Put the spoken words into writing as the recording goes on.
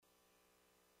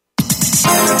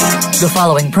The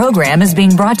following program is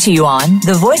being brought to you on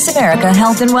the Voice America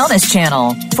Health and Wellness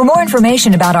Channel. For more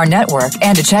information about our network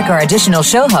and to check our additional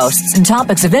show hosts and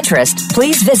topics of interest,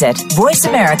 please visit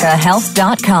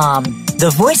voiceamericahealth.com. The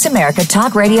Voice America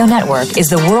Talk Radio Network is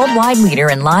the worldwide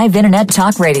leader in live Internet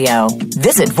talk radio.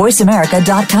 Visit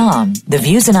voiceamerica.com. The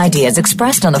views and ideas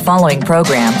expressed on the following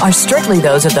program are strictly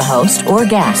those of the host or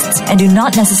guests and do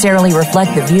not necessarily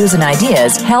reflect the views and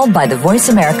ideas held by the Voice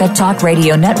America Talk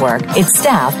Radio Network, its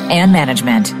staff, and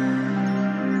management.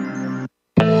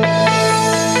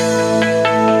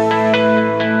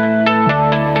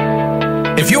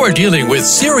 If you are dealing with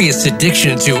serious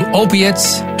addiction to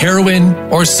opiates, heroin,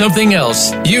 or something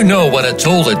else, you know what a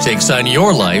toll it takes on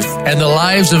your life and the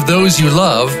lives of those you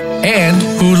love and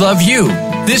who love you.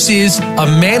 This is A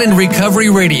Man in Recovery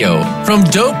Radio, From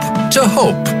Dope to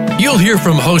Hope. You'll hear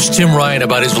from host Tim Ryan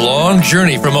about his long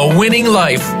journey from a winning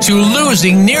life to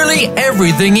losing nearly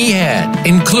everything he had,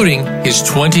 including his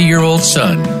 20-year-old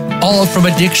son, all from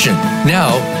addiction.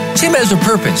 Now, Tim has a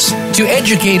purpose: to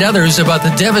educate others about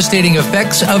the devastating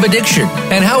effects of addiction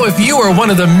and how if you are one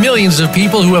of the millions of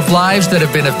people who have lives that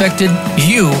have been affected,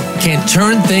 you can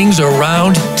turn things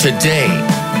around today.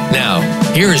 Now,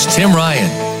 here's Tim Ryan.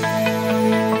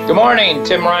 Good morning,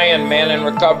 Tim Ryan, Man in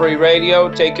Recovery Radio,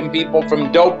 taking people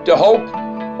from dope to hope.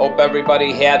 Hope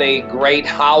everybody had a great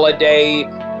holiday.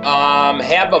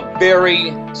 Have a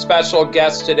very special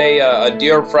guest today, a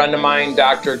dear friend of mine,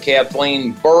 Dr.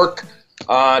 Kathleen Burke.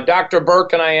 Dr.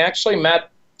 Burke and I actually met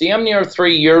damn near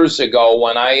 3 years ago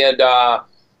when I had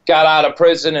got out of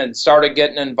prison and started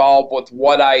getting involved with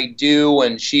what I do,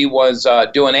 and she was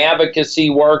doing advocacy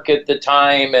work at the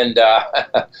time, and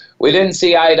we didn't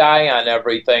see eye to eye on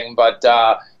everything, but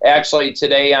actually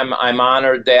today I'm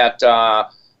honored that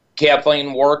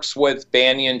Kathleen works with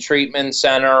Banyan Treatment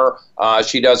Center.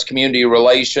 She does community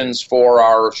relations for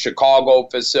our Chicago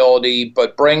facility,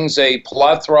 but brings a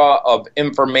plethora of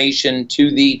information to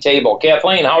the table.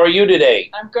 Kathleen, how are you today?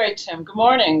 I'm great, Tim. Good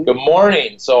morning. Good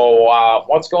morning. So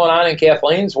what's going on in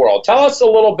Kathleen's world? Tell us a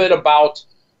little bit about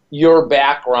your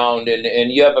background,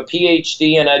 and you have a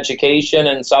PhD in education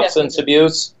and substance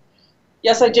abuse?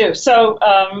 Yes, I do. So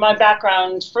my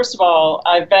background, first of all,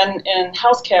 I've been in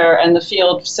healthcare and the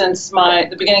field since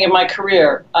the beginning of my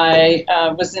career. I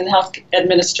was in health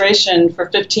administration for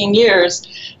 15 years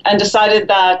and decided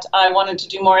that I wanted to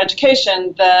do more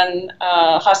education than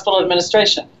hospital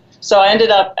administration. So I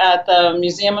ended up at the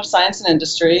Museum of Science and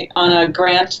Industry on a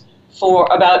grant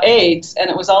about AIDS, and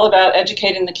it was all about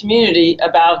educating the community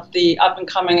about the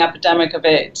up-and-coming epidemic of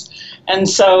AIDS. And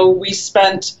so we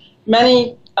spent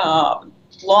many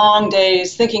long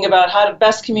days thinking about how to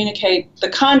best communicate the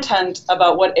content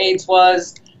about what AIDS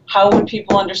was, how would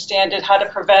people understand it, how to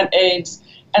prevent AIDS.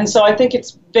 And so I think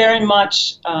it's very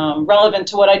much relevant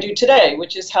to what I do today,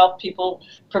 which is help people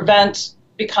prevent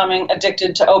becoming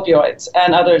addicted to opioids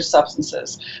and other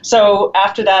substances. So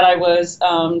after that, I was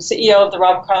CEO of the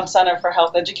Robert Crown Center for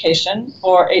Health Education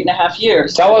for 8.5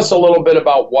 years. Tell us a little bit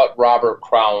about what Robert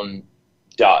Crown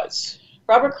does.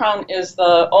 Robert Crown is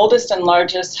the oldest and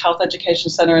largest health education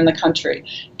center in the country.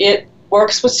 It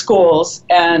works with schools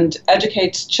and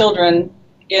educates children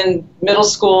in middle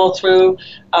school through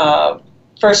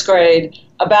first grade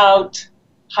about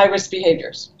high-risk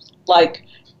behaviors. Like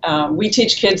we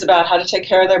teach kids about how to take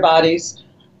care of their bodies.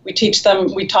 We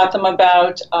taught them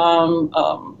about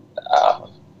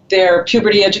their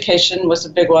puberty education was a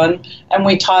big one, and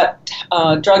we taught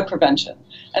drug prevention.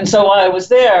 And so while I was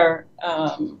there,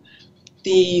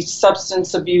 the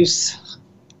substance abuse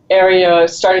area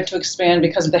started to expand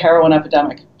because of the heroin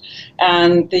epidemic.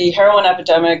 And the heroin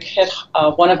epidemic hit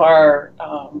one of our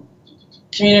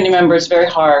community members very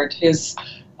hard. His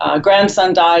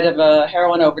grandson died of a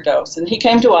heroin overdose. And he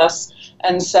came to us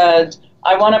and said,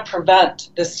 I want to prevent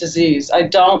this disease. I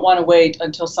don't want to wait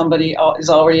until somebody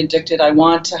is already addicted. I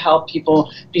want to help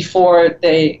people before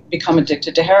they become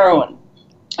addicted to heroin.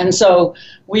 And so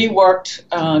we worked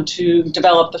to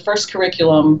develop the first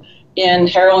curriculum in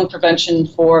heroin prevention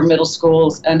for middle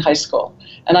schools and high school.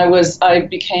 And I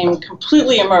became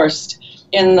completely immersed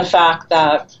in the fact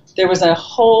that there was a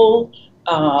whole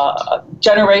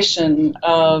generation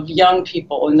of young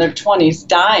people in their 20s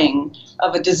dying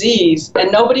of a disease,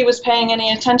 and nobody was paying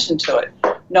any attention to it.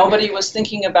 Nobody was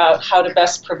thinking about how to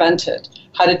best prevent it,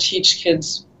 how to teach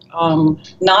kids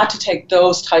not to take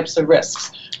those types of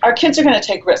risks. Our kids are going to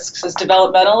take risks as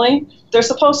developmentally. They're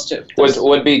supposed to.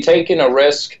 Would be taking a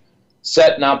risk,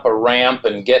 setting up a ramp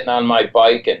and getting on my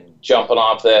bike and jumping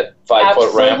off that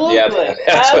 5-foot ramp. Yeah,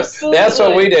 that's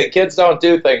what we did. Kids don't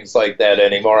do things like that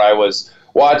anymore. I was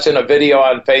watching a video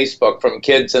on Facebook from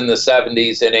kids in the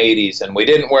 70s and 80s, and we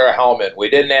didn't wear a helmet. We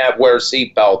didn't wear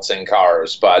seatbelts in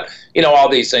cars. But, all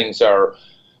these things are,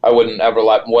 I wouldn't ever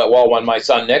let, well, when my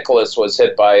son Nicholas was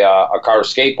hit by a car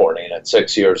skateboarding at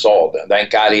 6 years old, and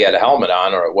thank God he had a helmet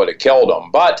on or it would have killed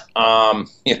him. But,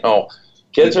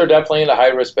 kids are definitely into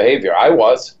high-risk behavior. I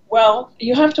was. Well,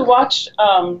 you have to watch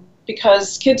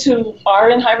because kids who are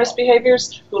in high-risk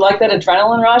behaviors, who like that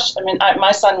adrenaline rush,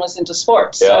 my son was into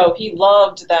sports, so he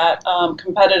loved that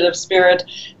competitive spirit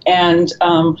and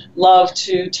loved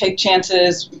to take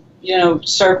chances,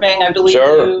 surfing, I believe.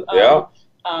 Sure,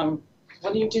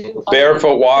 what do you do?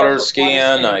 Barefoot water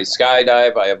skiing. I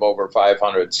skydive. I have over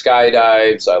 500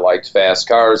 skydives. I liked fast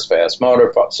cars, fast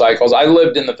motorcycles. I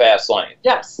lived in the fast lane.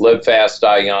 Yes. Live fast,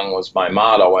 die young was my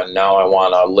motto, and now I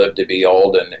want to live to be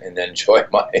old and enjoy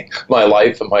my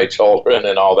life and my children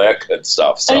and all that good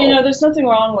stuff. So. And there's nothing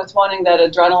wrong with wanting that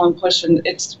adrenaline push, and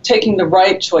it's taking the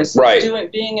right choices,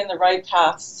 right. Being in the right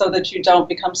paths so that you don't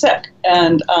become sick.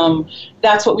 And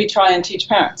that's what we try and teach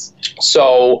parents.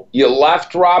 So you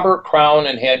left Robert Crown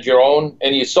and had your own,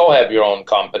 and you still have your own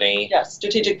company. Yes,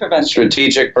 Strategic Prevention.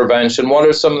 Strategic Prevention. What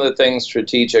are some of the things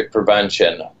Strategic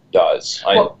Prevention does?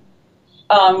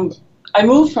 I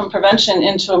moved from prevention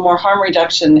into a more harm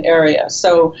reduction area.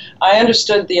 So I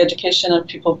understood the education of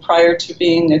people prior to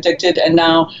being addicted, and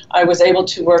now I was able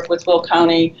to work with Will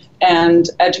County and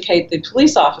educate the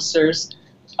police officers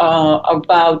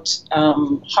about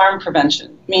harm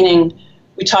prevention, meaning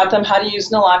we taught them how to use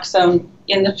naloxone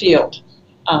in the field.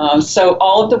 So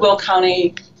all of the Will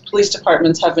County police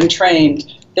departments have been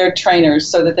trained, their trainers,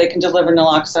 so that they can deliver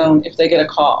naloxone if they get a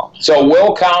call. So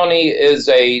Will County is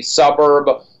a suburb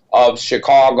of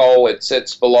Chicago. It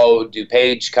sits below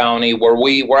DuPage County,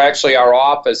 where actually our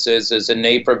office is in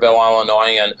Naperville,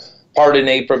 Illinois, and part of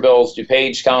Naperville is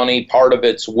DuPage County, part of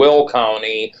it's Will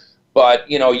County. But,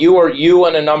 you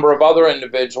and a number of other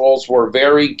individuals were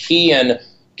very key in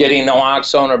getting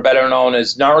naloxone, or better known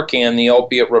as Narcan, the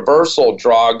opiate reversal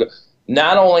drug,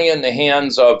 not only in the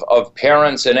hands of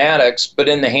parents and addicts, but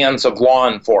in the hands of law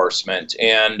enforcement.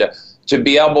 And to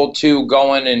be able to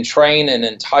go in and train an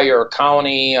entire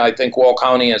county, I think Will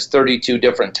County has 32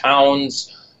 different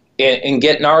towns, and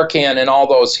get Narcan in all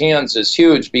those hands is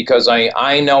huge, because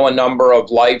I know a number of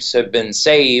lives have been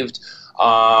saved.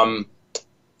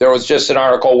 There was just an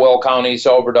article, Will County's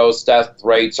overdose death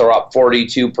rates are up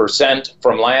 42%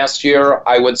 from last year.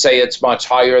 I would say it's much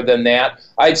higher than that.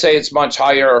 I'd say it's much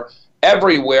higher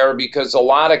everywhere, because a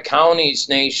lot of counties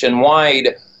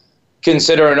nationwide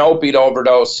consider an opiate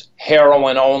overdose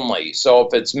heroin only. So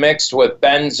if it's mixed with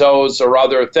benzos or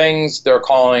other things, they're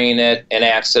calling it an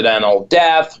accidental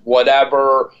death,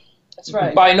 whatever. That's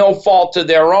right. By no fault of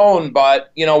their own,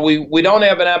 but we don't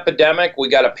have an epidemic. We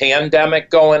got a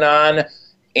pandemic going on.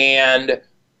 And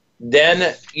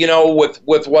then,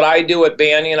 with what I do at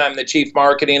Banyan, I'm the chief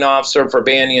marketing officer for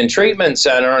Banyan Treatment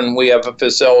Center, and we have a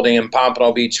facility in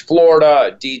Pompano Beach, Florida,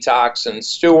 a detox in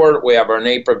Stewart. We have our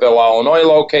Naperville, Illinois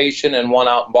location, and one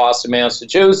out in Boston,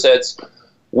 Massachusetts.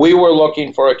 We were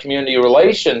looking for a community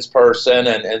relations person,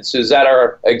 and Suzette,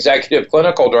 our executive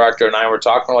clinical director, and I were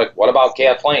talking, like, what about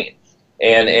Kathleen?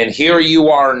 And here you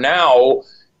are now,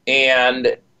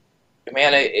 and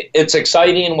man, it's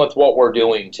exciting with what we're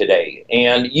doing today.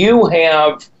 And you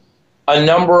have a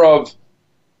number of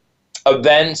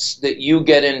events that you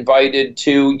get invited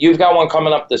to. You've got one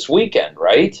coming up this weekend,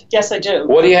 right? Yes, I do.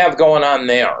 What do you have going on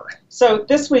there? So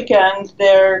this weekend,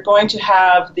 they're going to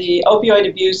have the opioid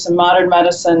abuse in modern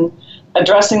medicine,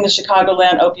 addressing the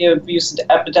Chicagoland opioid abuse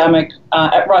epidemic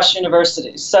at Rush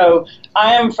University. So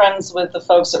I am friends with the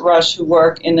folks at Rush who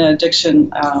work in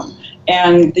addiction,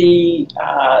 and the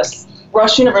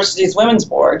Rush University's Women's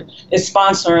Board is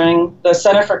sponsoring the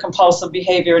Center for Compulsive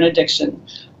Behavior and Addiction,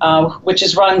 which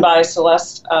is run by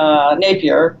Celeste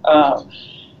Napier.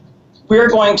 We're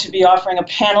going to be offering a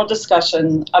panel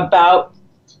discussion about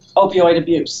opioid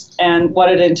abuse and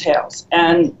what it entails.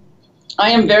 And I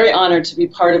am very honored to be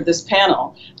part of this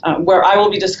panel where I will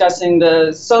be discussing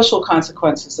the social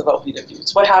consequences of opioid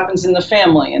abuse, what happens in the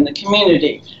family, in the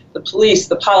community, the police,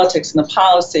 the politics, and the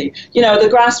policy, the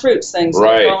grassroots things that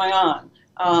are going on.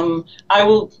 I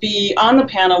will be on the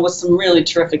panel with some really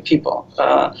terrific people.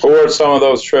 Who are some of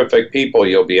those terrific people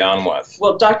you'll be on with?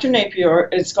 Well, Dr. Napier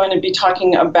is going to be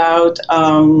talking about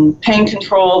pain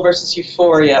control versus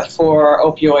euphoria for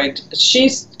opioid. She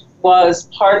was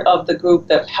part of the group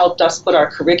that helped us put our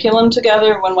curriculum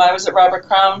together when I was at Robert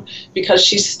Crown, because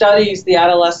she studies the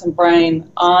adolescent brain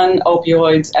on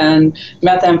opioids and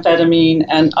methamphetamine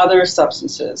and other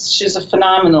substances. She's a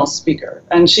phenomenal speaker,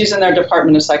 and she's in their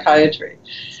Department of Psychiatry.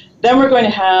 Then we're going to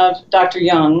have Dr.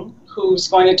 Young, who's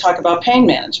going to talk about pain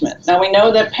management. Now, we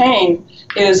know that pain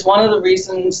is one of the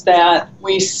reasons that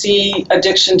we see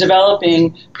addiction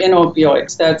developing in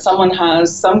opioids, that someone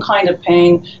has some kind of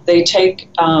pain, they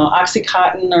take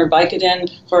Oxycontin or Vicodin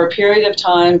for a period of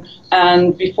time,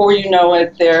 and before you know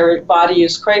it, their body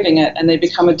is craving it, and they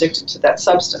become addicted to that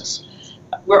substance.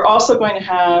 We're also going to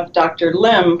have Dr.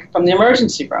 Lim from the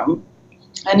emergency room,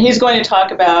 and he's going to talk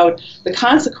about the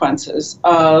consequences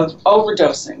of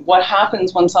overdosing. What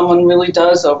happens when someone really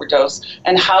does overdose,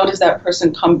 and how does that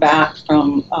person come back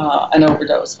from an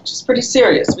overdose, which is pretty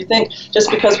serious. We think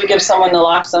just because we give someone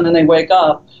naloxone and they wake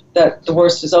up, that the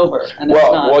worst is over, and it's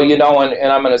not. Well, you know,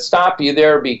 and I'm going to stop you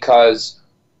there, because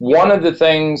one of the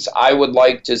things I would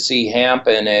like to see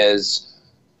happen is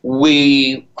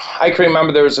I can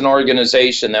remember there was an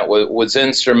organization that was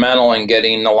instrumental in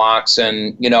getting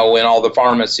naloxone, you know, in all the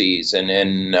pharmacies and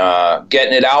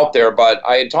getting it out there. But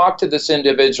I had talked to this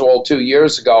individual 2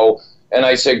 years ago, and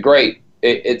I said, great,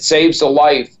 it saves a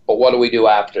life, but what do we do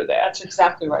after that? That's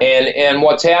exactly right. And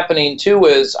what's happening, too,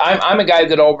 is I'm a guy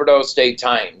that overdosed 8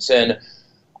 times, and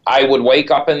I would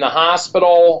wake up in the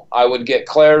hospital, I would get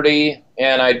clarity,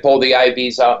 and I'd pull the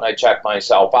IVs out and I'd check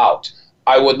myself out.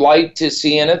 I would like to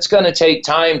see, and it's going to take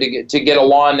time to get a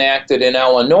law enacted in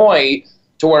Illinois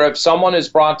to where if someone is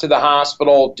brought to the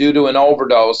hospital due to an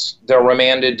overdose, they're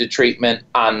remanded to treatment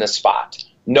on the spot.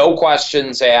 No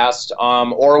questions asked,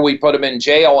 or we put them in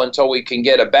jail until we can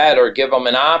get a bed or give them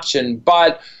an option.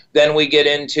 But then we get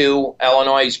into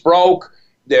Illinois is broke.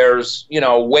 There's, you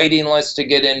know, waiting lists to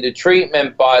get into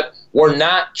treatment, but we're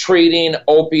not treating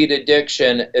opiate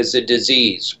addiction as a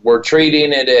disease. We're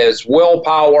treating it as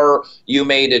willpower. You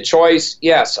made a choice.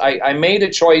 Yes, I made a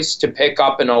choice to pick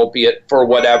up an opiate for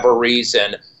whatever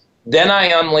reason. Then I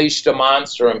unleashed a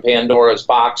monster and Pandora's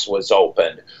box was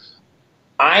opened.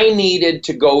 I needed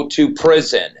to go to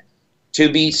prison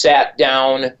to be sat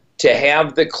down, to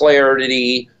have the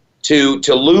clarity, to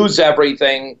lose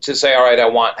everything, to say, all right, I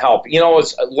want help. You know,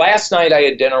 last night I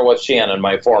had dinner with Shannon,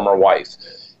 my former wife,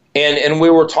 and we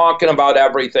were talking about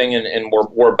everything, and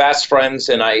we're best friends,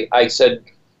 and I said,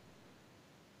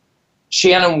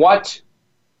 Shannon,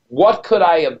 what could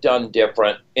I have done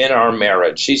different in our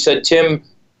marriage? She said, Tim,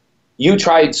 you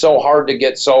tried so hard to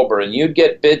get sober, and you'd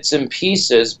get bits and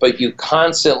pieces, but you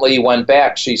constantly went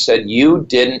back. She said, you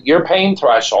didn't, your pain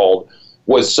threshold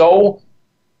was so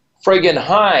friggin'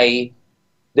 high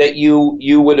that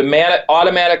you would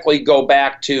automatically go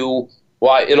back to,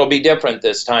 well, it'll be different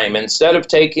this time. Instead of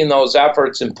taking those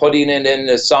efforts and putting it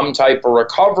into some type of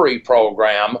recovery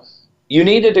program, you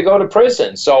needed to go to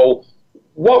prison. So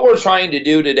what we're trying to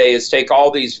do today is take all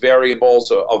these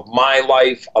variables of my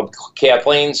life, of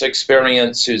Kathleen's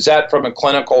experience, Suzette from a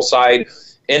clinical side,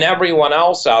 and everyone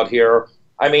else out here.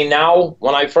 I mean, now,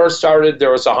 when I first started,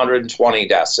 there was 120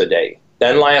 deaths a day.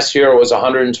 Then last year it was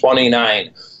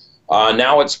 129.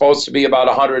 Now it's supposed to be about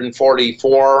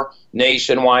 144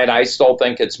 nationwide. I still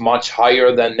think it's much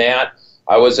higher than that.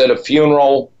 I was at a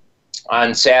funeral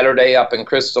on Saturday up in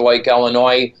Crystal Lake,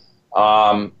 Illinois,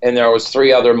 and there was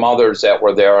 3 other mothers that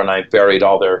were there, and I buried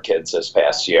all their kids this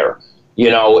past year.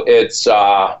 You know, it's...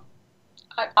 I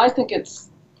think it's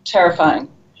terrifying.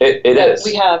 It is.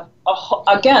 We have, a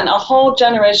whole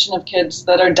generation of kids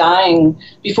that are dying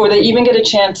before they even get a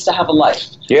chance to have a life.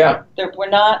 Yeah. We're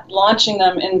not launching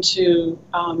them into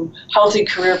healthy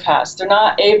career paths. They're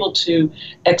not able to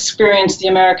experience the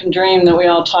American dream that we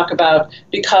all talk about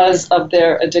because of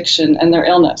their addiction and their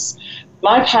illness.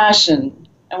 My passion,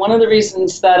 and one of the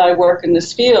reasons that I work in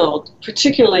this field,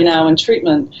 particularly now in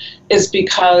treatment, is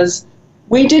because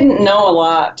we didn't know a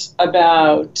lot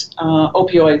about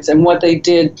opioids and what they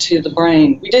did to the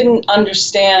brain. We didn't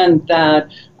understand that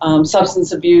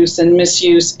substance abuse and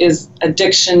misuse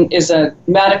addiction is a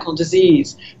medical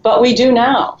disease. But we do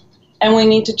now, and we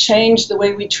need to change the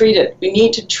way we treat it. We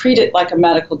need to treat it like a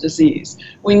medical disease.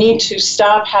 We need to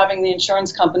stop having the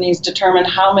insurance companies determine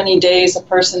how many days a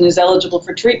person is eligible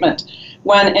for treatment,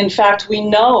 when in fact we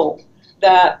know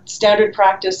that standard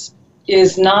practice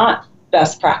is not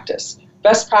best practice.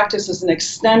 Best practice is an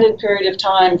extended period of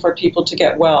time for people to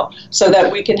get well, so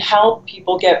that we can help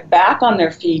people get back on their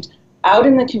feet out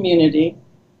in the community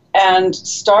and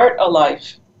start a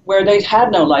life where they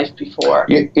had no life before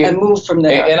and move from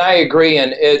there. And I agree,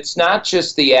 and it's not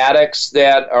just the addicts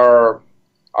that are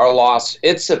lost,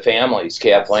 it's the families,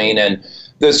 Kathleen, and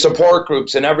the support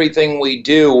groups and everything we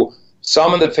do.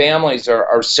 Some of the families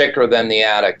are sicker than the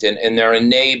addict, and they're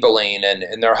enabling,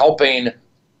 and they're helping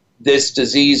this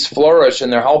disease flourish,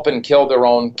 and they're helping kill their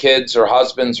own kids or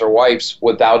husbands or wives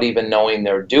without even knowing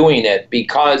they're doing it,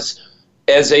 because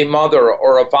as a mother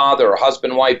or a father,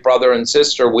 husband, wife, brother, and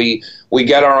sister, we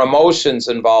get our emotions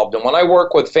involved. And when I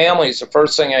work with families, the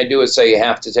first thing I do is say, you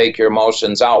have to take your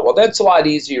emotions out. Well, that's a lot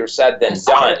easier said than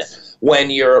done. When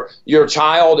your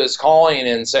child is calling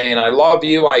and saying, I love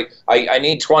you, I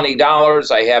need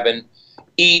 $20, I haven't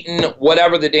eaten,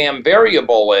 whatever the damn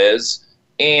variable is.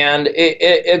 And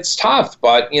it's tough,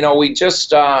 but, we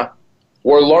just,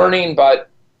 we're learning, but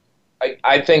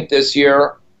I think this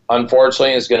year,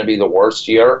 unfortunately, is going to be the worst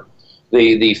year.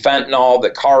 The fentanyl, the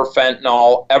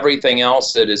carfentanil, everything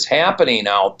else that is happening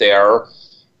out there,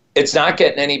 it's not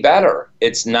getting any better.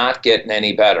 It's not getting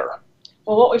any better.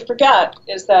 Well, what we forget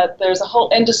is that there's a whole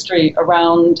industry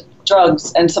around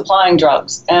drugs and supplying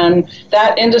drugs. And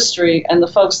that industry and the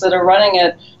folks that are running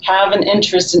it have an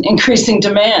interest in increasing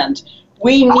demand.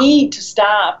 We need to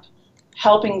stop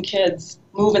helping kids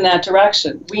move in that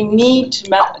direction. We need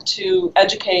to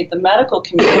educate the medical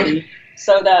community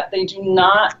so that they do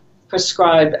not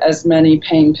prescribe as many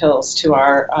pain pills to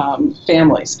our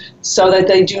families, so that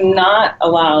they do not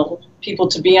allow people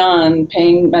to be on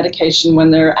pain medication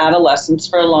when they're adolescents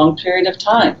for a long period of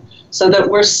time, so that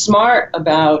we're smart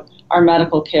about our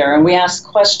medical care and we ask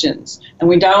questions and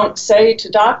we don't say to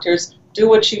doctors, do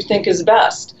what you think is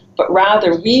best, but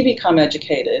rather we become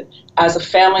educated as a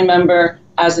family member,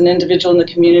 as an individual in the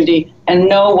community, and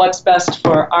know what's best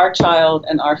for our child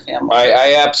and our family.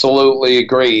 I absolutely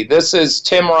agree. This is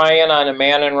Tim Ryan on A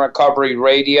Man in Recovery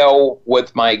Radio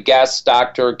with my guest,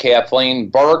 Dr. Kathleen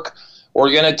Burke.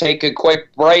 We're going to take a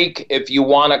quick break. If you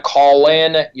want to call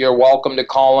in, you're welcome to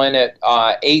call in at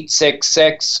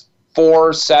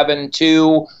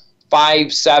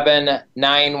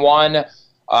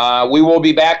 866-472-5791. We will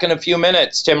be back in a few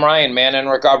minutes. Tim Ryan, Man in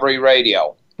Recovery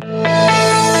Radio.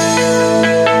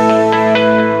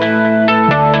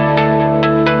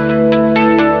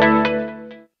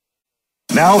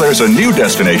 Now there's a new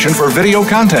destination for video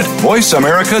content,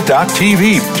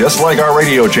 voiceamerica.tv. Just like our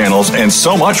radio channels and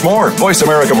so much more. Voice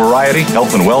America Variety,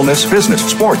 Health and Wellness, Business,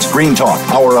 Sports, Green Talk,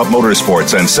 Power Up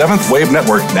Motorsports, and Seventh Wave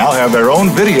Network now have their own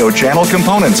video channel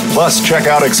components. Plus, check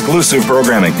out exclusive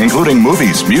programming, including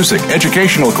movies, music,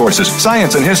 educational courses,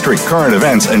 science and history, current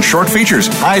events, and short features.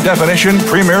 High-definition,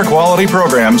 premier quality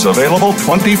programs available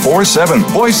 24/7.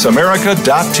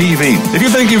 VoiceAmerica.tv. If you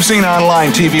think you've seen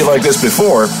online TV like this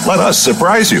before, let us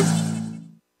surprise you.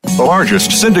 The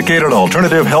largest syndicated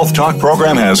alternative health talk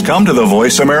program has come to the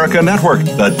Voice America Network.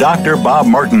 The Dr. Bob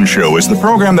Martin Show is the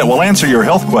program that will answer your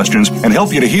health questions and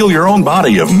help you to heal your own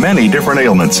body of many different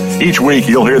ailments. Each week,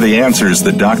 you'll hear the answers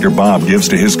that Dr. Bob gives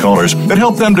to his callers that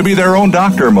help them to be their own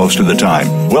doctor most of the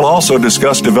time. We'll also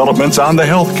discuss developments on the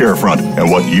healthcare front and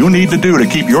what you need to do to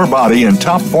keep your body in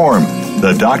top form.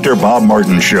 The Dr. Bob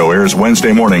Martin Show airs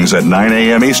Wednesday mornings at 9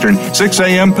 a.m. Eastern, 6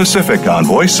 a.m. Pacific on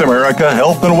Voice America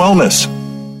Health and Wellness.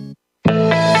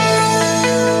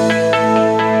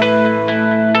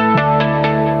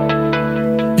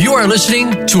 You are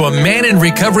listening to A Man in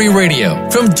Recovery Radio,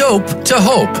 From Dope to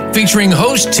Hope, featuring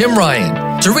host Tim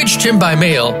Ryan. To reach Tim by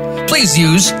mail, please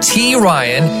use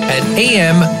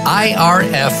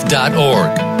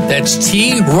TRyan@AMIRF.org. That's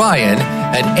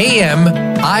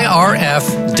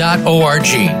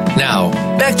TRyan@AMIRF.org. Now,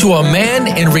 back to A Man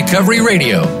in Recovery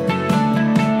Radio.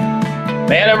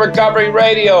 Man in Recovery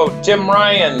Radio, Tim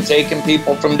Ryan, taking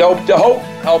people from dope to hope,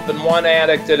 helping one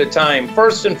addict at a time.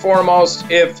 First and foremost,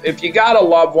 if you got a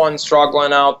loved one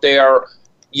struggling out there,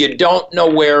 you don't know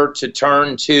where to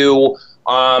turn to,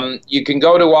 you can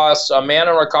go to us, a Man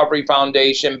in Recovery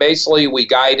Foundation. Basically, we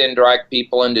guide and direct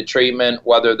people into treatment,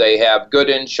 whether they have good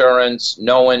insurance,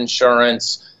 no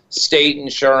insurance, state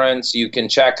insurance. You can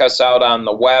check us out on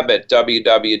the web at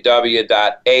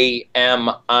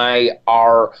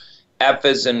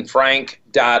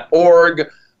www.amirf.org.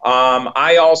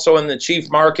 I also am the Chief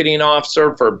Marketing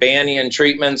Officer for Banyan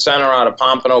Treatment Center out of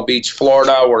Pompano Beach,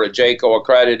 Florida. We're a JACO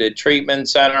accredited treatment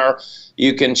center.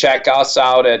 You can check us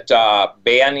out at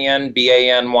Banyan,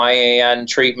 BANYAN,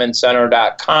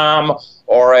 treatmentcenter.com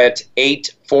or at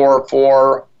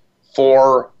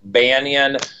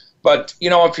 8444-BANYAN. But,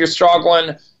 if you're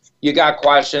struggling, you got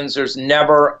questions, there's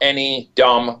never any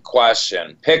dumb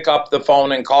question. Pick up the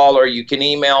phone and call, or you can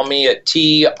email me at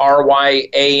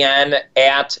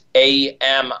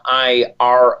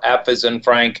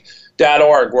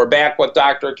tryan@amirf.org. We're back with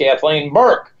Dr. Kathleen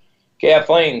Burke.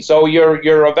 Kathleen, so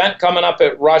your event coming up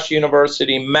at Rush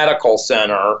University Medical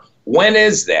Center, when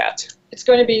is that? It's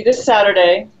going to be this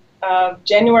Saturday,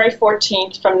 January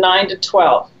 14th from 9 to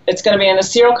 12. It's going to be in the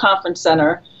Cyril Conference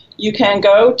Center. You can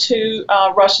go to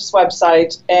Rush's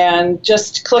website and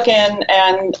just click in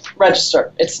and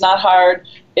register. It's not hard.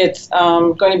 It's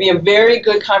going to be a very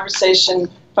good conversation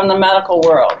from the medical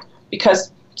world.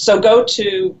 So go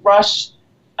to rush.com,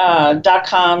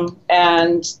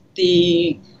 and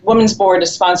the Women's Board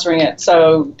is sponsoring it.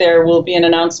 So there will be an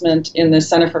announcement in the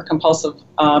Center for Compulsive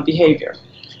Behavior.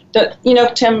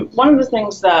 Tim, one of the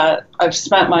things that I've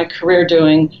spent my career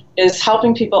doing is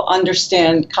helping people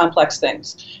understand complex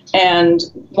things. And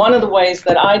one of the ways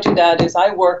that I do that is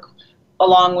I work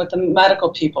along with the medical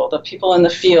people, the people in the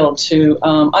field, to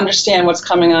understand what's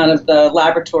coming out of the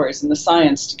laboratories and the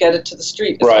science to get it to the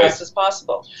street as fast as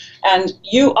possible. And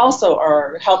you also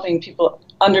are helping people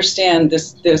understand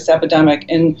this epidemic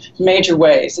in major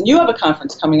ways. And you have a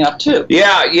conference coming up, too.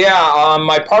 Yeah.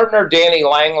 My partner, Danny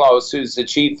Langlos, who's the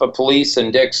chief of police in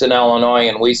Dixon, Illinois,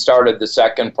 and we started the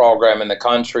second program in the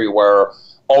country where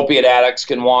opiate addicts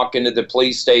can walk into the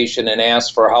police station and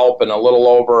ask for help. In a little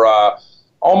over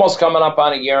almost coming up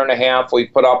on a year and a half,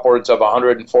 we've put upwards of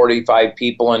 145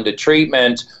 people into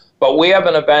treatment. But we have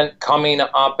an event coming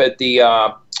up at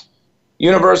the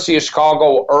University of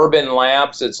Chicago Urban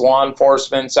Labs. It's law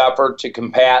enforcement's effort to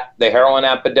combat the heroin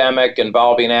epidemic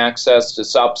involving access to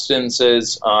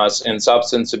substances and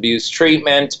substance abuse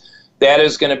treatment. That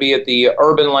is going to be at the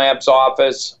Urban Labs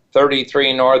office,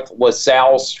 33 North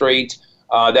LaSalle Street.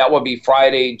 That will be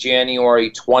Friday, January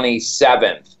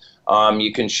 27th.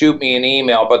 You can shoot me an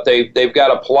email, but they've got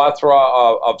a plethora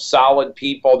of solid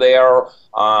people there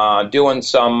doing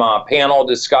some panel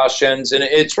discussions. And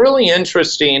it's really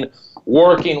interesting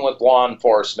working with law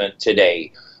enforcement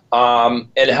today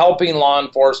and helping law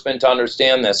enforcement to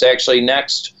understand this. Actually,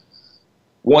 next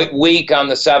week on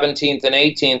the 17th and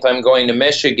 18th, I'm going to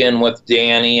Michigan with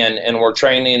Danny, and we're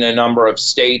training a number of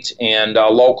state and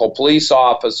local police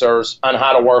officers on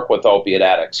how to work with opiate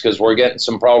addicts, because we're getting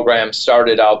some programs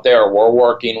started out there. We're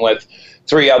working with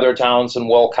 3 other towns in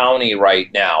Will County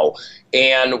right now.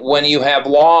 And when you have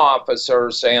law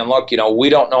officers saying, look, we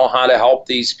don't know how to help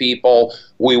these people,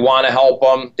 we want to help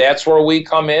them, that's where we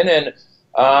come in, and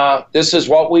this is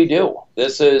what we do.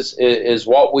 This is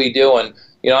what we do. And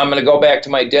I'm going to go back to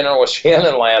my dinner with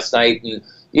Shannon last night, and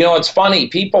it's funny.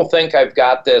 People think I've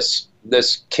got this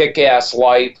kick-ass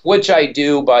life, which I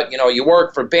do. But you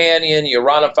work for Banyan, you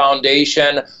run a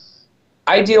foundation.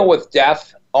 I deal with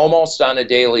death almost on a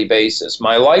daily basis.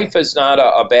 My life is not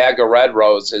a bag of red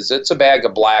roses; it's a bag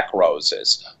of black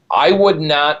roses. I would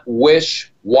not wish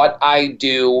what I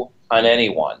do on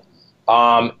anyone,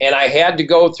 and I had to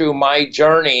go through my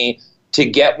journey to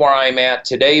get where I'm at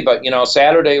today. But,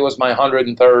 Saturday was my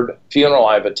 103rd funeral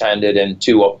I've attended in a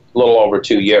little over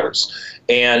 2 years.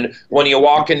 And when you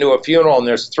walk into a funeral and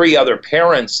there's 3 other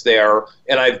parents there,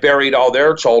 and I've buried all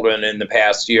their children in the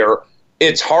past year,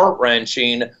 it's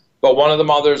heart-wrenching. But one of the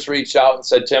mothers reached out and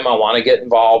said, Tim, I want to get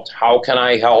involved. How can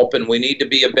I help? And we need to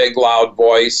be a big, loud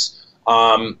voice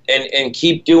and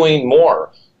keep doing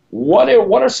more. What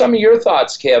are some of your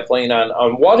thoughts, Kathleen,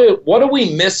 on what are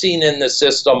we missing in the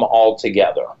system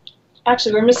altogether?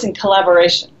 Actually, we're missing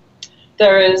collaboration.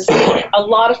 There is a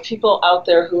lot of people out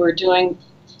there who are doing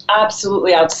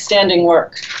absolutely outstanding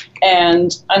work.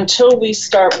 And until we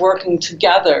start working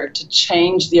together to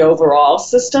change the overall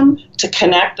system, to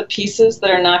connect the pieces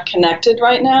that are not connected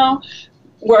right now,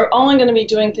 we're only going to be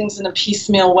doing things in a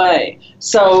piecemeal way.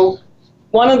 So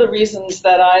one of the reasons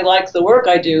that I like the work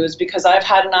I do is because I've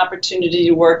had an opportunity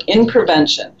to work in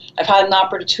prevention. I've had an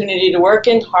opportunity to work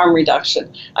in harm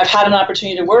reduction. I've had an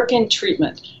opportunity to work in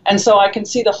treatment. And so I can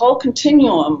see the whole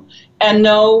continuum and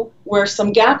know where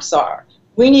some gaps are.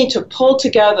 We need to pull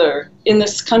together in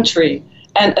this country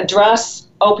and address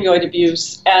opioid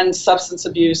abuse and substance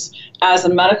abuse as a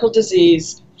medical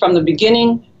disease from the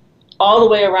beginning all the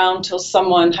way around till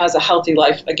someone has a healthy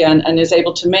life again and is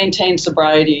able to maintain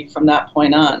sobriety from that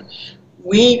point on.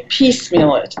 We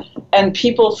piecemeal it, and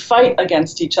people fight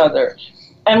against each other.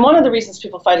 And one of the reasons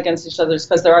people fight against each other is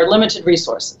because there are limited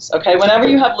resources, okay? Whenever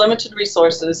you have limited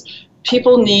resources,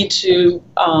 people need to,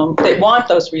 they want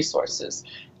those resources.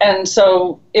 And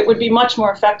so it would be much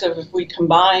more effective if we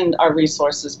combined our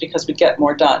resources because we'd get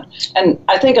more done. And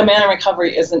I think A Man in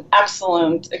Recovery is an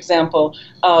excellent example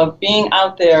of being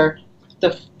out there.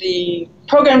 The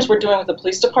programs we're doing with the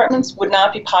police departments would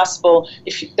not be possible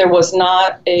if there was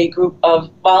not a group of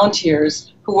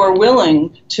volunteers who are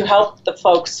willing to help the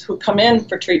folks who come in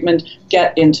for treatment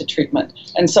get into treatment.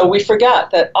 And so we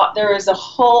forget that there is a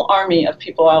whole army of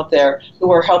people out there who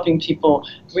are helping people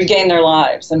regain their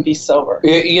lives and be sober.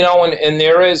 And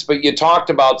there is, but you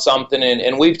talked about something,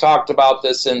 and we've talked about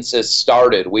this since this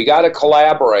started. We got to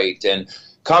collaborate and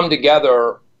come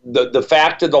together. The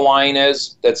fact of the line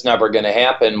is that's never going to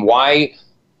happen. Why?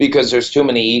 Because there's too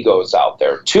many egos out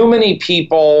there. Too many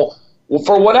people,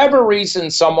 for whatever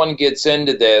reason someone gets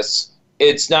into this,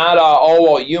 It's not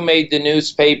you made the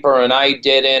newspaper and I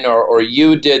didn't, or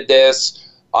you did this.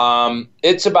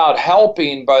 It's about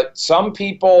helping, but some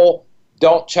people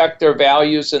don't check their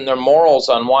values and their morals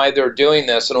on why they're doing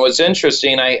this. And it was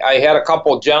interesting. I had a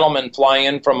couple gentlemen fly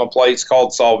in from a place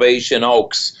called Salvation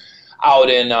Oaks out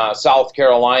in South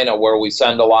Carolina, where we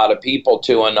send a lot of people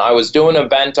to. And I was doing an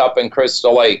event up in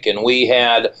Crystal Lake, and we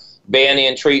had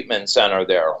Banyan Treatment Center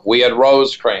there. We had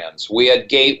Rosecrans. We had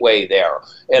Gateway there.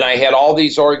 And I had all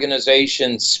these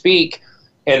organizations speak.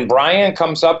 And Brian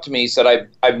comes up to me, he said,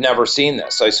 I've never seen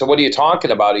this. I said, what are you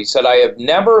talking about? He said, I have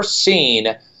never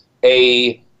seen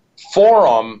a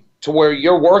forum to where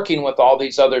you're working with all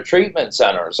these other treatment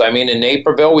centers. I mean, in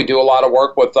Naperville, we do a lot of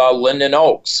work with Linden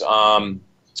Oaks,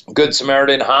 Good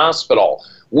Samaritan Hospital.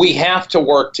 We have to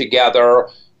work together,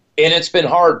 and it's been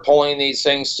hard pulling these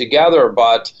things together,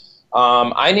 but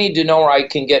I need to know where I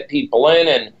can get people in.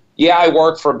 And yeah, I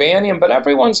work for Banyan, but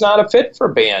everyone's not a fit for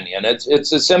Banyan.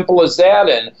 It's as simple as that.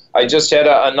 And I just had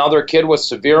another kid with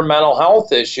severe mental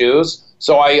health issues.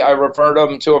 So I referred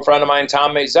him to a friend of mine,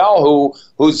 Tom Mazel,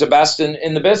 who's the best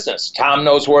in the business. Tom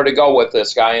knows where to go with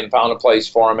this guy and found a place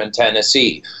for him in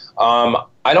Tennessee.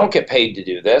 I don't get paid to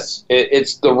do this.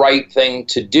 It's the right thing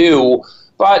to do.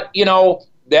 But,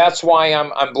 that's why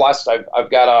I'm blessed. I've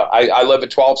got I live a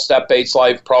 12-step base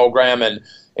life program,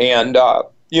 and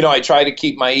I try to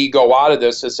keep my ego out of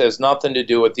this. This has nothing to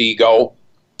do with ego.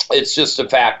 It's just a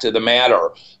fact of the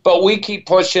matter. But we keep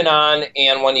pushing on,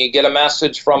 and when you get I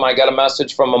got a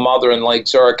message from a mother in Lake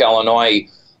Zurich, Illinois,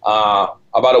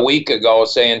 about a week ago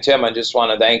saying, Tim, I just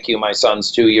want to thank you. My son's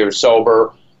 2 years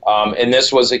sober. And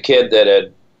this was a kid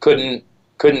that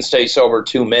couldn't stay sober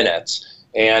 2 minutes.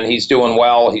 And he's doing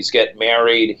well. He's getting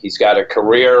married. He's got a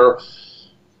career.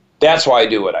 That's why I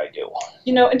do what I do.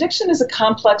 Addiction is a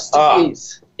complex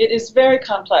disease. It is very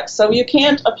complex. So you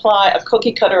can't apply a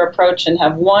cookie-cutter approach and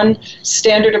have one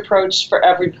standard approach for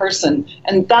every person.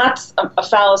 And that's a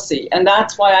fallacy. And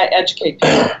that's why I educate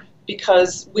people,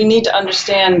 because we need to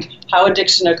understand how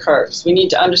addiction occurs. We need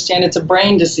to understand it's a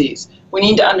brain disease. We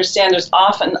need to understand there's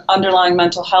often underlying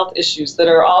mental health issues that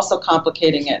are also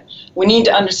complicating it. We need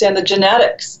to understand the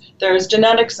genetics. There's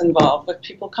genetics involved. If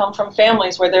people come from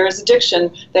families where there is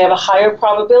addiction, they have a higher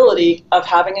probability of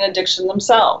having an addiction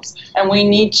themselves. And we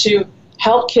need to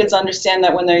help kids understand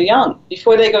that when they're young,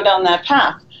 before they go down that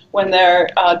path, when they're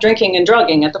drinking and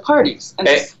drugging at the parties. And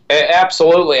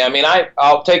absolutely. I mean,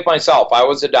 I'll take myself. I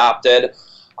was adopted.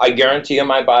 I guarantee you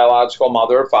my biological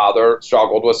mother or father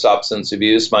struggled with substance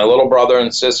abuse. My little brother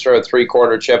and sister, a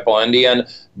 3/4 Chippewa Indian,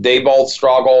 they both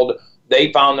struggled.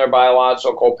 They found their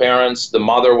biological parents. The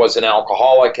mother was an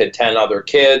alcoholic, had 10 other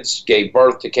kids, gave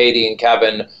birth to Katie and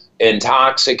Kevin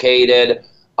intoxicated.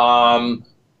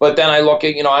 But then I look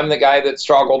at, I'm the guy that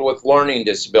struggled with learning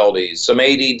disabilities, some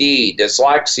ADD,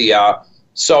 dyslexia.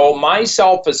 So my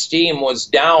self-esteem was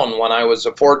down when I was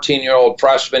a 14-year-old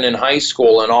freshman in high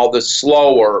school and all the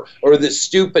slower or the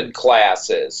stupid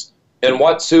classes. And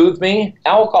what soothed me?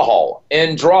 Alcohol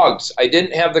and drugs. I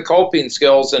didn't have the coping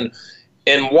skills, and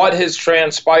what has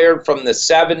transpired from the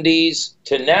 70s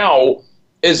to now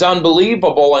is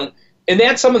unbelievable. And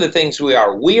that's some of the things we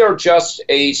are. We are just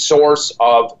a source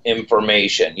of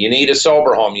information. You need a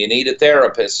sober home. You need a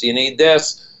therapist. You need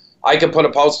this. I can put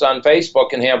a post on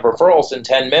Facebook and have referrals in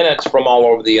 10 minutes from all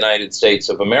over the United States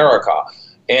of America.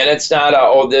 And it's not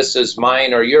this is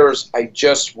mine or yours. I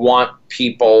just want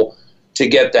people to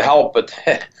get the help. But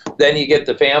then you get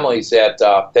the families that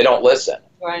they don't listen.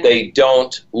 Right. They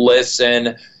don't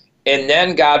listen. And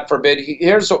then, God forbid,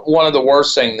 here's one of the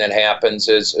worst things that happens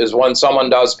is when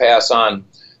someone does pass on,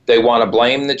 they want to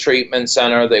blame the treatment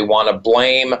center. They want to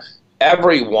blame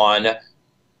everyone.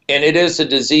 And it is a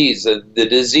disease. The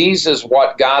disease is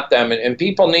what got them. And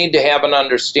people need to have an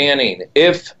understanding.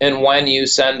 If and when you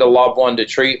send a loved one to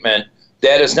treatment,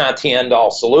 that is not the end-all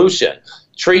solution.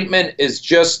 Treatment is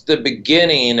just the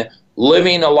beginning.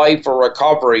 Living a life of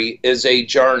recovery is a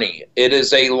journey. It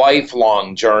is a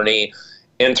lifelong journey.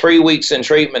 And 3 weeks in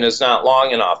treatment is not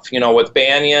long enough. With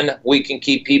Banyan, we can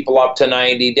keep people up to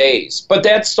 90 days. But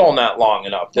that's still not long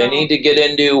enough. They need to get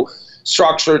into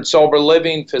structured sober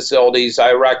living facilities.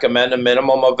 I recommend a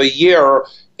minimum of a year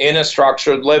in a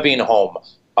structured living home.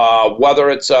 Whether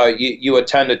it's you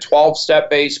attend a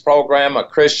 12-step-based program, a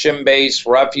Christian-based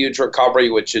refuge recovery,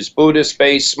 which is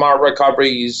Buddhist-based, smart recovery,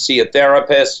 you see a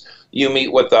therapist, you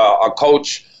meet with a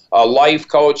coach, a life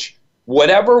coach,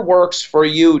 whatever works for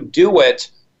you, do it.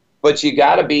 But you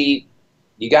got to be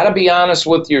honest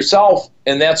with yourself,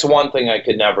 and that's one thing I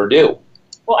could never do.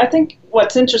 Well, I think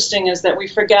what's interesting is that we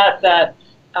forget that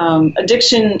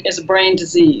addiction is a brain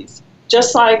disease.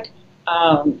 Just like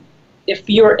if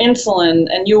you're insulin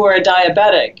and you are a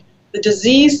diabetic, the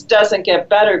disease doesn't get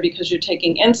better because you're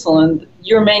taking insulin.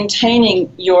 You're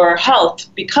maintaining your health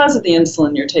because of the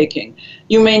insulin you're taking.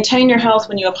 You maintain your health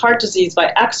when you have heart disease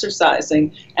by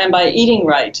exercising and by eating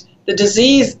right. The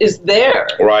disease is there,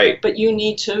 right, but you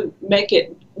need to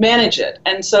manage it.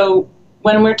 And so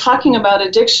when we're talking about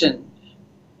addiction,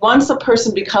 once a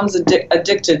person becomes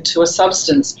addicted to a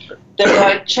substance, there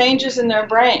are changes in their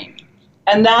brain,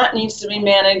 and that needs to be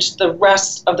managed the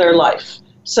rest of their life.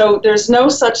 So there's no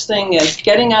such thing as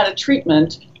getting out of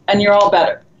treatment and you're all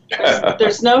better.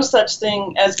 There's no such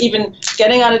thing as even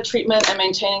getting out of treatment and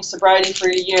maintaining sobriety for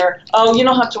a year. Oh, you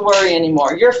don't have to worry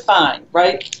anymore. You're fine,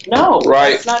 right? No,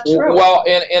 right. That's not true. Well,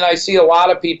 and I see a lot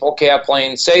of people,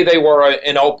 Kathleen, say they were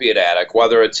an opiate addict,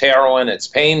 whether it's heroin, it's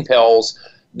pain pills.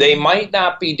 They might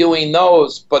not be doing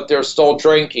those, but they're still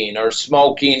drinking or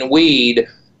smoking weed,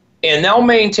 and they'll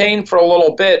maintain for a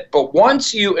little bit. But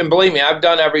once you, and believe me, I've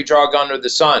done every drug under the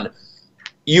sun,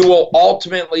 you will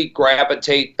ultimately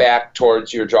gravitate back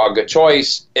towards your drug of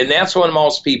choice, and that's when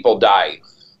most people die.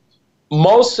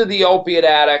 Most of the opiate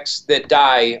addicts that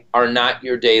die are not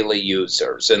your daily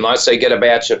users, unless they get a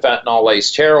batch of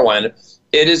fentanyl-laced heroin.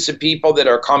 It is the people that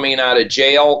are coming out of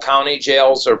jail, county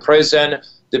jails or prison,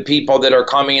 the people that are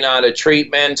coming out of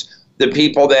treatment, the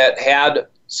people that had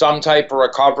some type of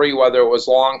recovery, whether it was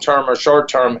long-term or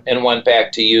short-term, and went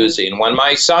back to using. When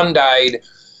my son died,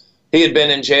 he had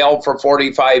been in jail for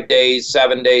 45 days,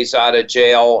 7 days out of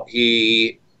jail.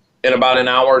 He, in about an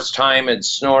hour's time, had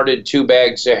snorted 2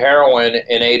 bags of heroin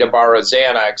and 8 a bar of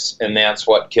Xanax, and that's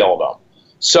what killed him.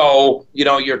 So,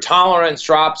 your tolerance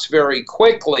drops very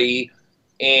quickly.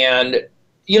 And,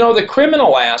 the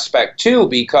criminal aspect, too,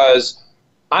 because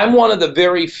I'm one of the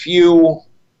very few,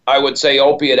 I would say,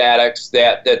 opiate addicts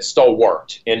that still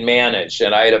worked and managed.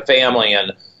 And I had a family,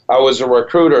 and I was a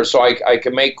recruiter, so I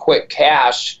could make quick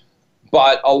cash.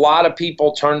 But a lot of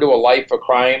people turn to a life of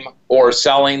crime or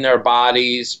selling their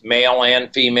bodies, male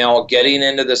and female, getting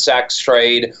into the sex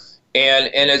trade, and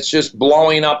it's just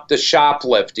blowing up the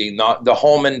shoplifting, the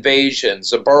home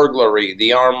invasions, the burglary,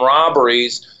 the armed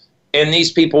robberies. And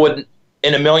these people would,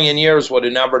 in a million years, would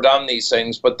have never done these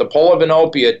things. But the pull of an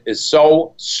opiate is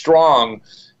so strong.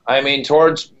 I mean,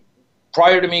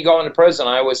 prior to me going to prison,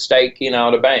 I was staking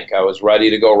out a bank. I was ready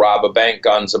to go rob a bank,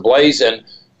 guns a-blazing,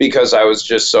 because I was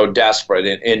just so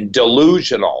desperate and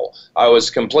delusional. I was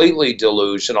completely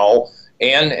delusional,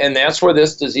 and that's where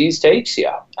this disease takes you.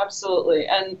 Absolutely.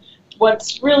 And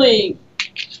what's really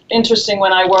interesting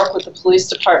when I work with the police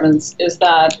departments is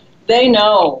that they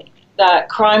know that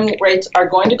crime rates are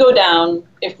going to go down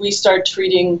if we start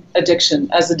treating addiction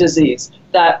as a disease,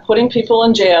 that putting people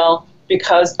in jail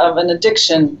because of an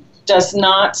addiction does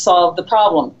not solve the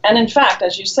problem. And in fact,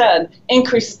 as you said,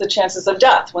 increases the chances of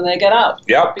death when they get out.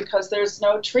 Yep. Because there's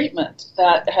no treatment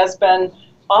that has been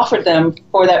offered them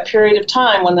for that period of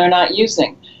time when they're not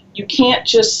using. You can't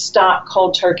just stop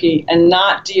cold turkey and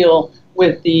not deal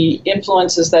with the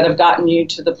influences that have gotten you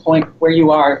to the point where you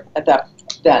are at that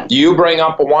then. You bring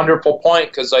up a wonderful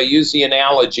point, because I use the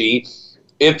analogy,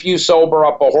 if you sober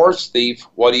up a horse thief,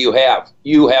 what do you have?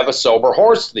 You have a sober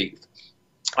horse thief.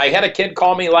 I had a kid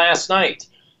call me last night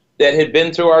that had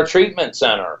been through our treatment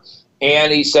center,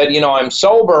 and he said, I'm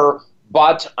sober,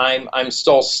 but I'm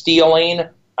still stealing,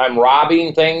 I'm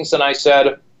robbing things. And I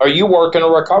said, are you working a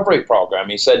recovery program?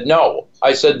 He said, no.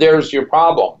 I said, there's your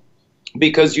problem,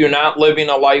 because you're not living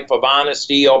a life of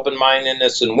honesty,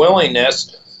 open-mindedness, and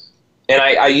willingness. And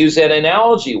I use that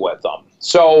analogy with them.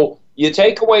 So you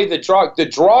take away the drug. The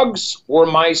drugs were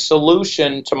my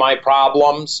solution to my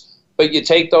problems. But you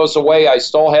take those away, I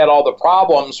still had all the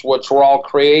problems, which were all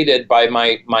created by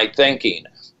my thinking.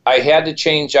 I had to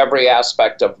change every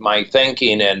aspect of my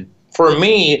thinking. And for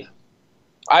me,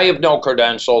 I have no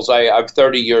credentials. I have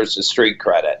 30 years of street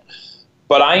credit.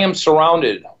 But I am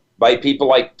surrounded by people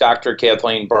like Dr.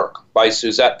 Kathleen Burke, by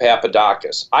Suzette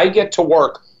Papadakis. I get to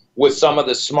work with some of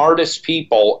the smartest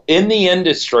people in the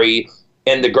industry.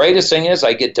 And the greatest thing is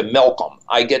I get to milk them.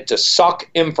 I get to suck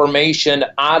information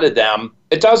out of them.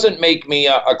 It doesn't make me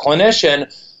a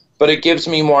clinician, but it gives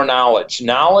me more knowledge.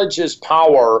 Knowledge is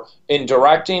power in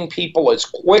directing people as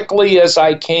quickly as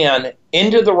I can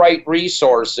into the right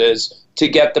resources to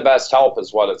get the best help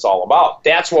is what it's all about.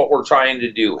 That's what we're trying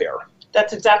to do here.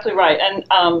 That's exactly right.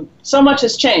 And so much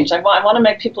has changed. I want to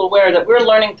make people aware that we're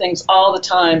learning things all the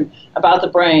time about the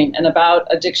brain and about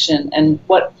addiction and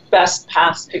what best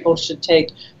paths people should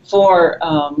take for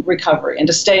recovery and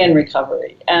to stay in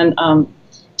recovery. And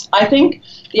I think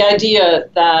the idea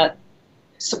that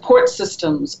support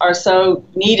systems are so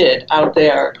needed out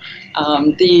there.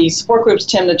 The support groups,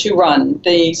 Tim, that you run,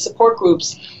 the support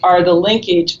groups are the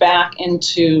linkage back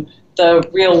into the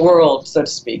real world, so to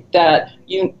speak, that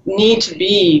you need to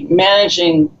be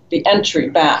managing the entry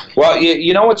back. Well,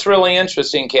 you know what's really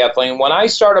interesting, Kathleen? When I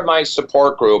started my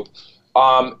support group,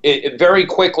 it very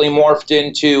quickly morphed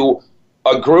into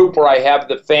a group where I have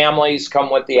the families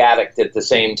come with the addict at the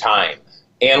same time.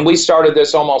 And we started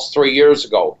this almost 3 years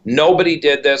ago. Nobody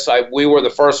did this. We were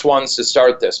the first ones to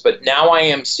start this. But now I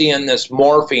am seeing this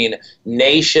morphing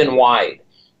nationwide.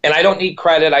 And I don't need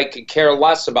credit. I could care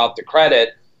less about the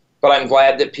credit. But I'm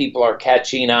glad that people are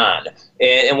catching on.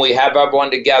 And we have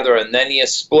everyone together. And then you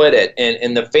split it.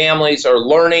 And the families are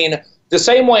learning the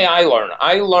same way I learn.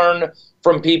 I learn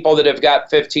from people that have got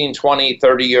 15, 20,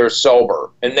 30 years sober.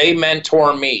 And they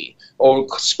mentor me or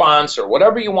sponsor,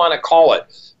 whatever you want to call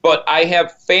it. But I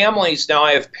have families now,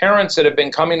 I have parents that have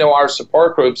been coming to our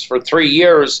support groups for 3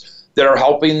 years that are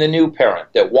helping the new parent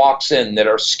that walks in, that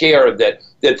are scared, that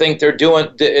think they're doing,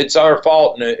 it's our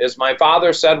fault. And as my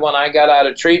father said when I got out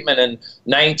of treatment in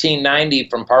 1990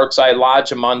 from Parkside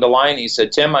Lodge in Mundelein, he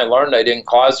said, Tim, I learned I didn't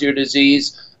cause your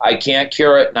disease, I can't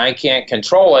cure it, and I can't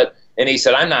control it. And he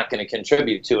said, I'm not going to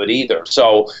contribute to it either.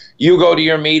 So you go to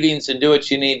your meetings and do what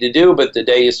you need to do, but the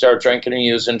day you start drinking and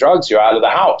using drugs, you're out of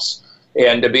the house.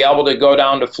 And to be able to go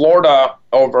down to Florida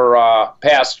over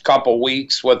past couple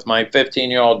weeks with my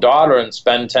 15-year-old daughter and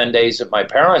spend 10 days at my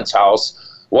parents'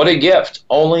 house, what a gift,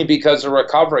 only because of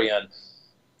recovery. And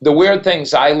the weird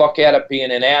things I look at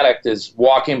being an addict is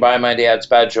walking by my dad's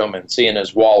bedroom and seeing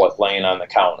his wallet laying on the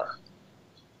counter.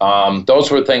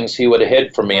 Those were things he would have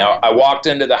hid from me. I walked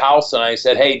into the house and I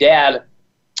said, hey, Dad,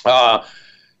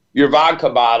 your vodka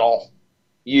bottle,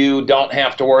 you don't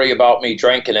have to worry about me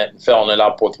drinking it and filling it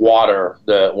up with water,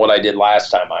 what I did last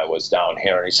time I was down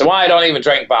here. And he said, well, I don't even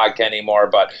drink vodka anymore,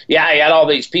 but yeah, I had all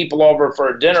these people over for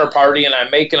a dinner party and I'm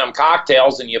making them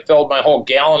cocktails and you filled my whole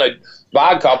gallon of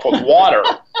vodka up with water.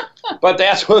 But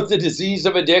that's what the disease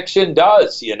of addiction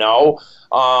does, you know.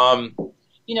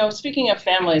 Speaking of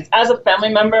families, as a family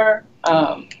member,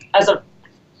 as a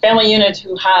family unit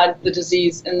who had the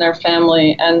disease in their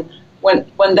family, and when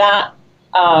that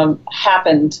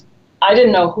happened, I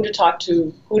didn't know who to talk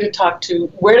to,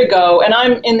 where to go, and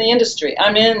I'm in the industry.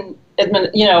 I'm in,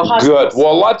 hospitals. Good.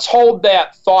 Well, let's hold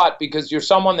that thought because you're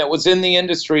someone that was in the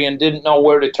industry and didn't know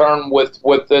where to turn with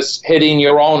this hitting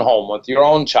your own home, with your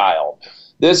own child.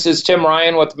 This is Tim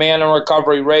Ryan with Man in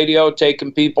Recovery Radio,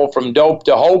 taking people from dope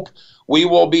to hope. We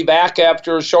will be back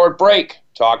after a short break.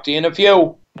 Talk to you in a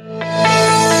few.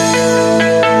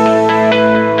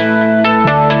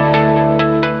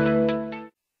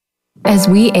 As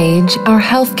we age, our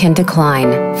health can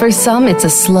decline. For some, it's a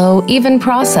slow, even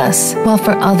process, while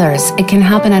for others, it can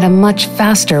happen at a much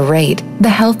faster rate. The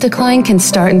health decline can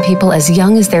start in people as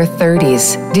young as their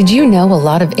 30s. Did you know a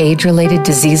lot of age-related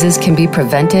diseases can be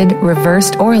prevented,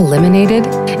 reversed, or eliminated?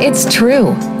 It's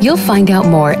true. You'll find out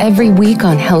more every week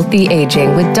on Healthy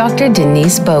Aging with Dr.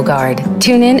 Denise Bogard.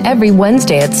 Tune in every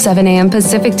Wednesday at 7 a.m.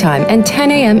 Pacific Time and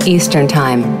 10 a.m. Eastern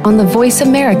Time on the Voice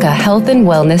America Health and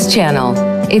Wellness channel.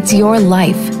 It's your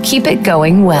life. Keep it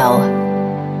going well.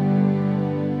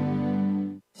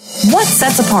 What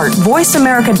sets apart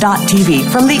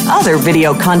VoiceAmerica.tv from the other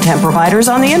video content providers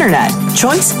on the internet?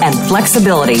 Choice and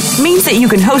flexibility means that you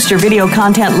can host your video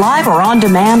content live or on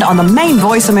demand on the main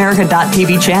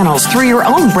VoiceAmerica.tv channels through your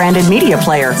own branded media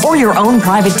player or your own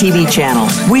private TV channel.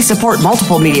 We support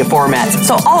multiple media formats,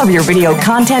 so all of your video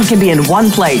content can be in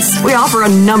one place. We offer a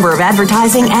number of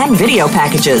advertising and video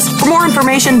packages. For more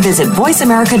information, visit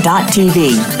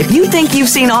VoiceAmerica.tv. If you think you've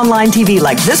seen online TV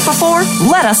like this before,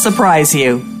 let us surprise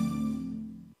you.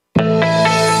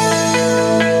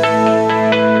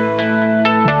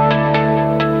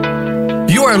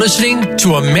 You are listening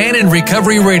to A Man in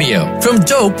Recovery Radio, From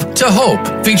Dope to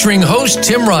Hope, featuring host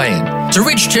Tim Ryan. To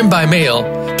reach Tim by mail,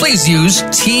 please use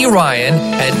tryan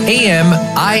at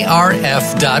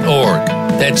amirf.org.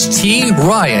 That's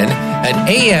tryan at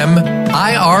amirf.org.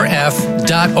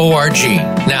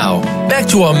 Now, back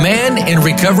to A Man in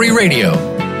Recovery Radio.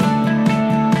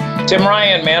 Tim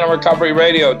Ryan, Man in Recovery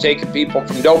Radio, taking people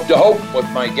from dope to hope with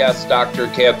my guest, Dr.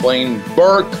 Kathleen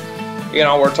Burke. You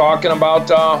know, we're talking about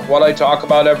what I talk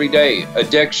about every day: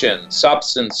 addiction,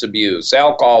 substance abuse,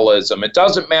 alcoholism. It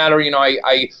doesn't matter. You know,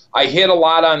 I hit a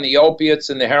lot on the opiates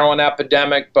and the heroin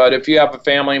epidemic, but if you have a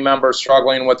family member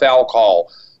struggling with alcohol,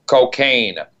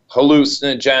 cocaine,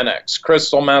 hallucinogenics,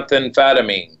 crystal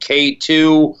methamphetamine,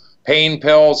 K2, pain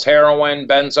pills, heroin,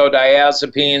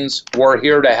 benzodiazepines, we're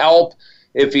here to help.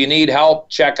 If you need help,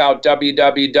 check out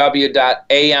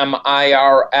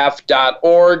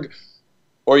www.amirf.org.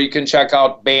 or you can check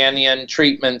out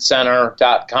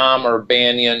BanyanTreatmentCenter.com or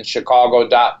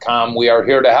BanyanChicago.com. We are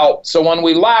here to help. So when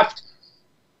we left,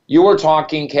 you were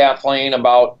talking, Kathleen,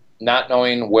 about not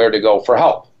knowing where to go for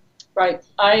help. Right.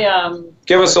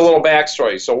 Give us a little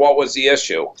backstory. So what was the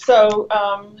issue? So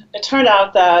it turned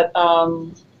out that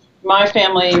my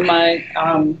family, my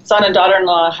son and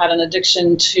daughter-in-law had an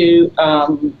addiction to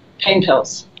pain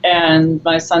pills, and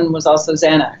my son was also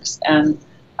Xanax. And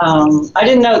I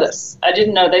didn't know this. I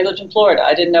didn't know they lived in Florida.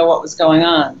 I didn't know what was going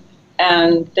on.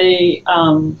 And they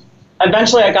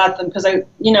eventually I got them because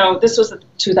this was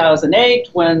 2008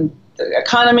 when the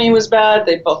economy was bad.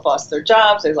 They both lost their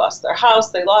jobs. They lost their house.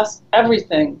 They lost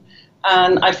everything.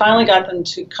 And I finally got them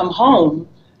to come home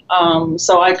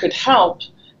so I could help.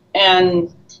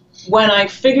 And when I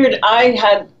figured I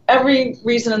had every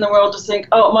reason in the world to think,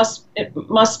 it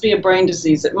must be a brain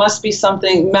disease. It must be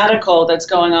something medical that's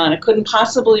going on. It couldn't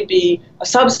possibly be a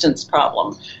substance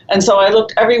problem. And so I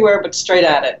looked everywhere but straight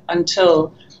at it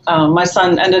until my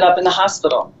son ended up in the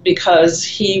hospital because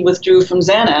he withdrew from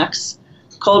Xanax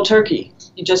cold turkey.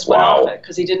 He just went off it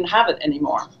because he didn't have it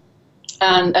anymore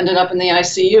and ended up in the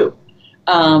ICU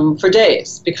for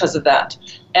days because of that.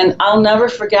 And I'll never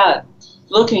forget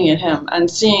looking at him and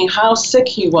seeing how sick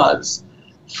he was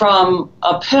from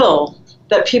a pill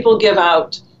that people give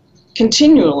out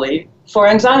continually for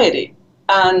anxiety.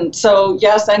 And so,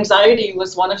 yes, anxiety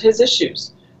was one of his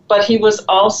issues, but he was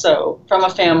also from a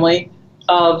family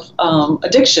of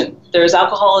addiction. There's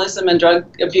alcoholism and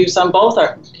drug abuse on both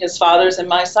his father's and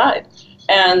my side.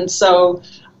 And so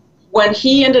when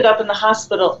he ended up in the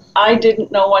hospital, I didn't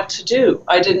know what to do.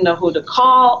 I didn't know who to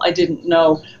call. I didn't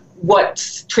know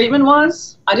what treatment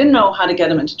was. I didn't know how to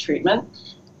get him into treatment.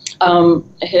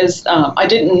 I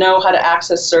didn't know how to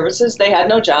access services. They had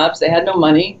no jobs. They had no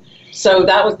money. So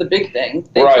that was the big thing.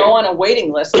 They go on a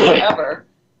waiting list forever.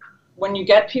 When you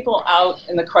get people out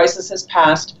and the crisis has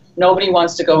passed, nobody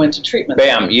wants to go into treatment.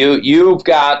 Bam, you've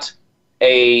got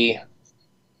a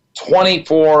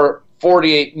 24,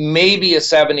 48, maybe a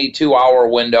 72-hour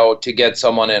window to get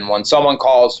someone in. When someone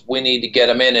calls, we need to get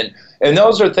them in. And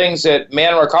those are things that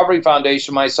Man Recovery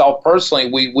Foundation, myself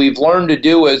personally, we've learned to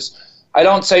do is, I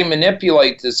don't say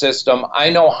manipulate the system. I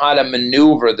know how to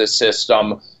maneuver the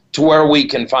system to where we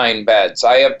can find beds.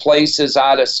 I have places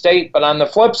out of state, but on the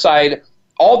flip side,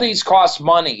 all these cost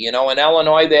money. In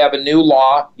Illinois, they have a new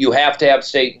law. You have to have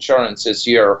state insurance this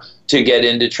year to get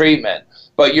into treatment.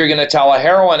 But you're going to tell a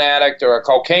heroin addict or a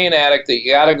cocaine addict that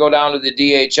you got to go down to the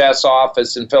DHS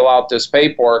office and fill out this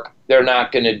paperwork. They're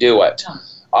not going to do it.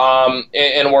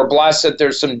 And we're blessed that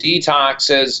there's some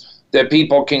detoxes that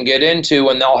people can get into,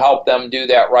 and they'll help them do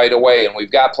that right away. And we've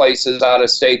got places out of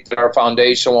state that our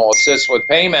foundation will assist with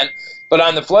payment. But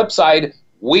on the flip side,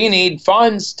 we need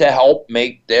funds to help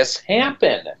make this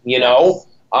happen,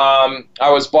 I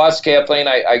was blessed, Kathleen.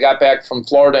 I got back from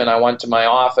Florida, and I went to my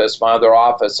other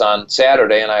office on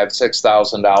Saturday, and I have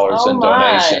 $6,000 in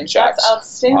donation checks. That's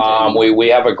outstanding. We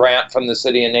have a grant from the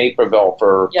city of Naperville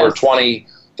for $20,000,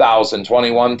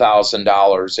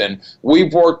 $21,000, and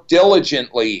we've worked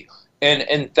diligently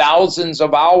and thousands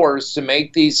of hours to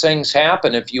make these things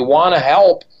happen. If you want to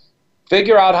help,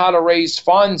 figure out how to raise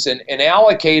funds and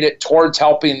allocate it towards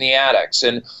helping the addicts.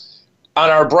 And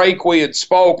on our break, we had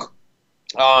spoke.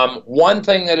 One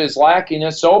thing that is lacking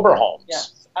is sober homes.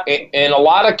 Yes, and a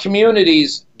lot of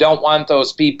communities don't want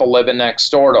those people living next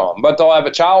door to them, but they'll have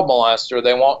a child molester.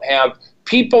 They won't have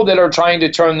people that are trying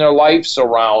to turn their lives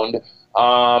around.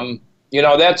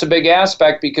 That's a big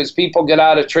aspect because people get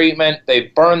out of treatment, they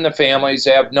burn the families,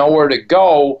 they have nowhere to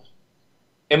go,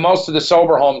 and most of the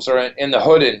sober homes are in the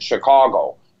hood in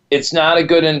Chicago. It's not a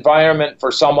good environment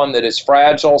for someone that is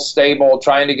fragile, stable,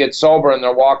 trying to get sober, and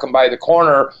they're walking by the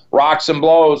corner, rocks and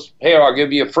blows, hey, I'll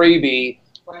give you a freebie,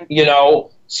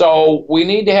 So we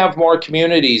need to have more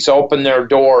communities open their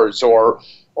doors or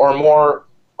more,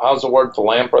 how's the word,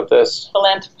 philanthropists,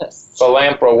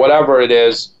 whatever it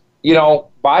is,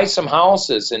 buy some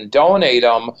houses and donate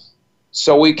them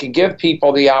so we can give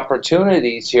people the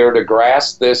opportunities here to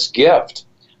grasp this gift.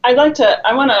 I want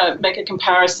to make a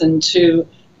comparison to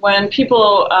when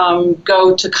people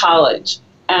go to college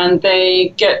and they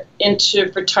get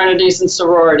into fraternities and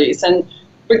sororities, and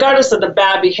regardless of the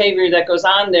bad behavior that goes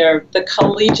on there, the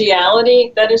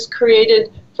collegiality that is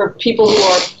created for people who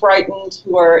are frightened,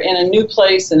 who are in a new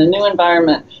place, in a new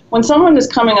environment. When someone is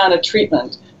coming out of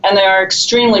treatment and they are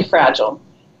extremely fragile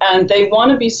and they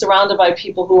want to be surrounded by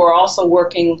people who are also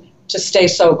working to stay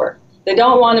sober, They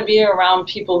don't want to be around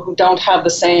people who don't have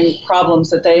the same problems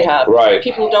that they have. Right.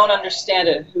 People who don't understand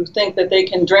it, who think that they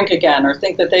can drink again, or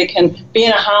think that they can be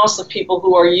in a house of people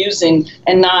who are using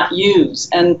and not use.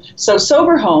 And so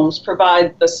sober homes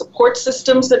provide the support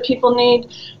systems that people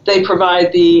need. They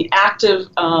provide the active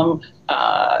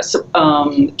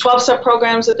 12-step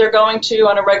programs that they're going to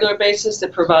on a regular basis.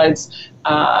 It provides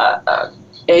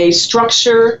a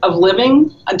structure of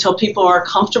living until people are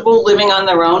comfortable living on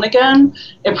their own again.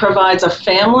 It provides a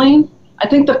family. I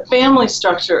think the family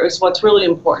structure is what's really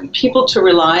important. People to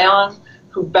rely on,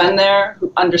 who've been there,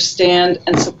 who understand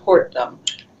and support them.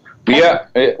 Yeah,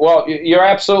 well, you're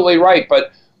absolutely right.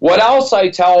 But what else I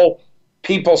tell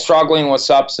people struggling with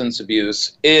substance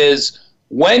abuse is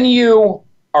when you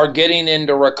are getting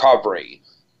into recovery,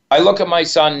 I look at my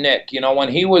son, Nick, when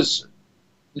he was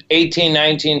 18,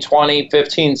 19, 20,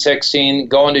 15, 16,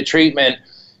 going to treatment,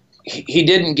 he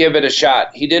didn't give it a shot.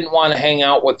 He didn't want to hang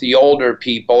out with the older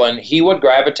people, and he would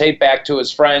gravitate back to his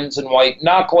friends and white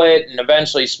knuckle it and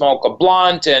eventually smoke a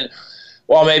blunt and,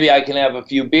 well, maybe I can have a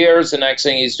few beers. The next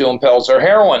thing he's doing pills or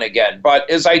heroin again. But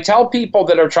as I tell people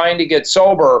that are trying to get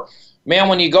sober, man,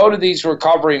 when you go to these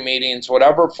recovery meetings,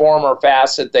 whatever form or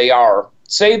facet they are,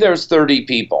 say there's 30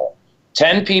 people.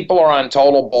 10 people are on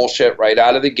total bullshit right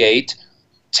out of the gate.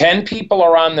 10 people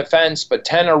are on the fence, but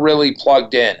 10 are really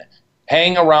plugged in.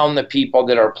 Hang around the people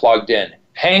that are plugged in.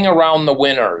 Hang around the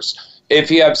winners. If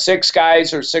you have 6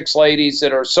 guys or 6 ladies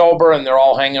that are sober and they're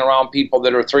all hanging around people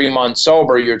that are 3 months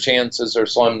sober, your chances are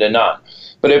slim to none.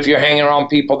 But if you're hanging around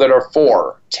people that are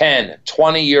 4, 10,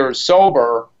 20 years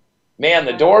sober, man,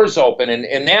 the door's open.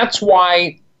 And that's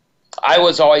why I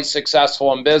was always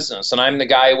successful in business. And I'm the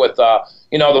guy with the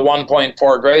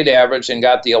 1.4 grade average and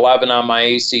got the 11 on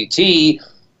my ACT,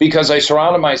 because I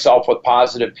surrounded myself with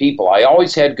positive people. I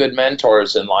always had good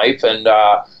mentors in life, and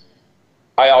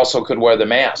I also could wear the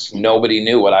mask. Nobody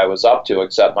knew what I was up to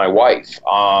except my wife.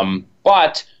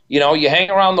 But, you hang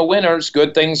around the winners,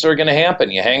 good things are going to happen.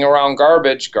 You hang around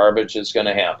garbage is going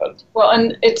to happen. Well,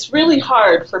 and it's really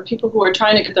hard for people who are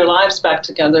trying to get their lives back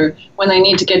together when they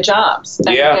need to get jobs and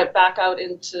to get back out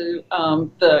into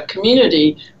the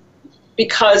community,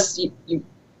 because you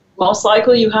most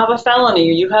likely you have a felony,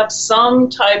 or you have some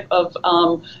type of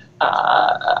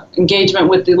engagement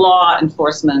with the law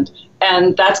enforcement,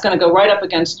 and that's going to go right up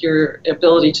against your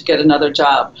ability to get another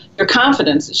job. Your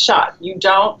confidence is shot. You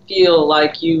don't feel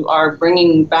like you are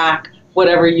bringing back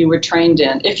whatever you were trained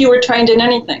in. If you were trained in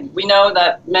anything, we know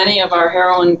that many of our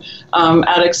heroin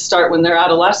addicts start when they're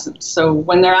adolescents. So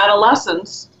when they're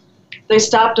adolescents, they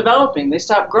stop developing, they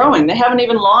stop growing. They haven't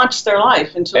even launched their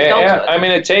life into adulthood. I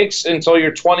mean, it takes until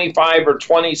you're 25 or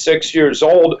 26 years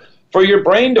old for your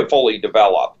brain to fully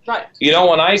develop. Right.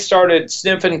 When I started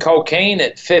sniffing cocaine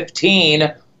at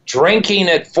 15, drinking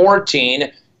at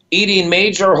 14, eating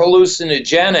major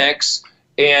hallucinogenics,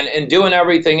 and doing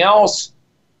everything else,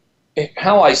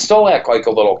 hell, I still act like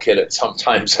a little kid at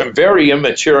sometimes. I'm very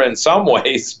immature in some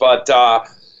ways, but,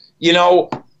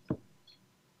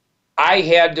 I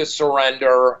had to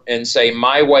surrender and say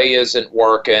my way isn't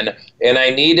working, and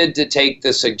I needed to take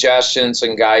the suggestions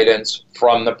and guidance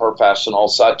from the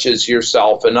professionals such as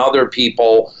yourself and other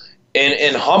people,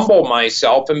 and humble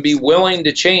myself and be willing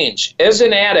to change. As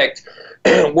an addict,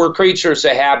 we're creatures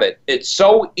of habit. It's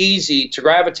so easy to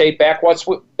gravitate back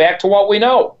to what we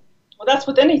know. Well, that's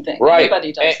with anything. Right.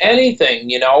 Anybody does that.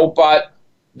 Anything, but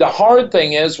the hard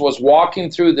thing was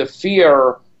walking through the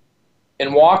fear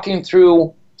and walking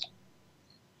through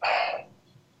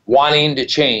wanting to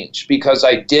change, because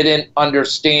I didn't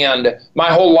understand.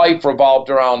 My whole life revolved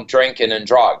around drinking and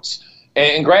drugs.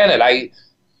 And granted, I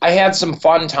had some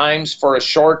fun times for a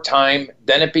short time,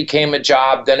 then it became a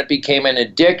job, then it became an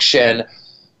addiction.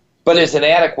 But as an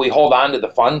addict, we hold on to the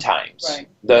fun times. Right.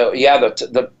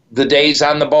 The days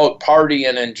on the boat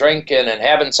partying and drinking and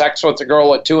having sex with a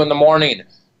girl at 2 a.m.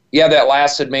 Yeah, that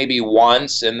lasted maybe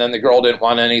once, and then the girl didn't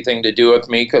want anything to do with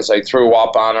me because I threw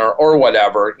up on her or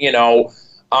whatever, Well,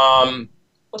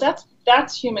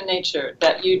 that's human nature,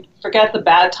 that you forget the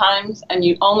bad times and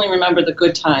you only remember the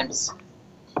good times.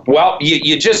 Well,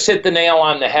 you just hit the nail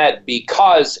on the head,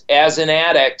 because as an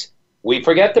addict, we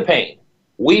forget the pain.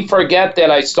 We forget that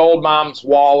I stole mom's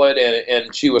wallet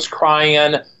and she was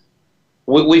crying.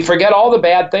 We forget all the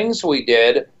bad things we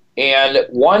did. And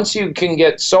once you can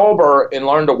get sober and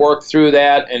learn to work through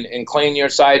that and clean your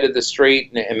side of the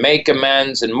street and make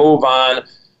amends and move on,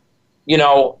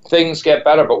 things get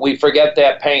better. But we forget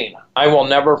that pain. I will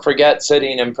never forget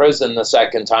sitting in prison the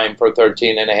second time for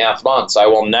 13 and a half months. I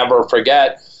will never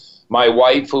forget my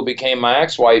wife, who became my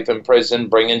ex-wife in prison,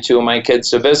 bringing 2 of my kids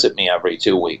to visit me every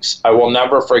 2 weeks. I will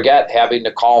never forget having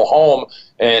to call home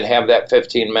and have that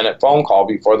 15-minute phone call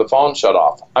before the phone shut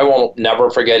off. I won't never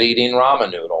forget eating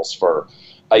ramen noodles for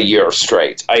a year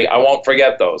straight. I won't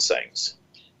forget those things.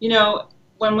 You know,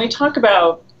 when we talk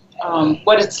about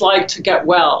what it's like to get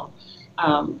well,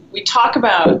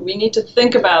 we need to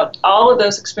think about all of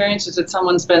those experiences that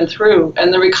someone's been through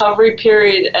and the recovery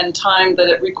period and time that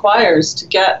it requires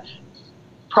to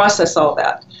process all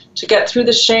that, to get through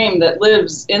the shame that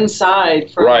lives inside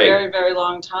for a very, very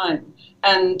long time,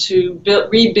 and to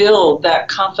rebuild that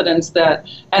confidence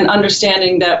and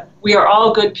understanding that we are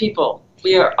all good people.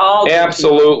 We are all good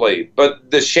Absolutely. people. But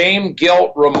the shame,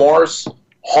 guilt, remorse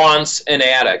haunts an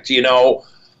addict. You know,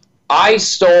 I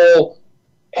still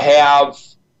have,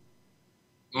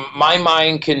 my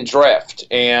mind can drift,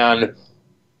 and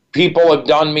people have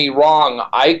done me wrong.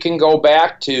 I can go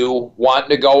back to wanting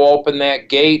to go open that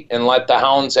gate and let the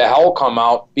hounds of hell come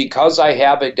out because I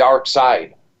have a dark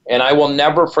side. And I will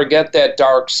never forget that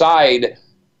dark side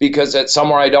because it's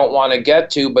somewhere I don't want to get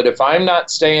to. But if I'm not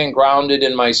staying grounded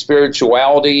in my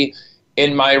spirituality,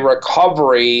 in my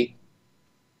recovery,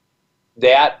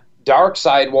 that dark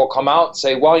side will come out and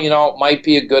say, well, you know, it might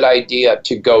be a good idea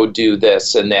to go do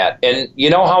this and that. And you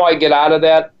know how I get out of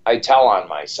that? I tell on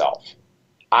myself.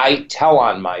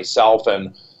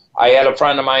 And I had a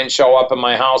friend of mine show up at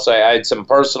my house. I had some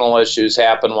personal issues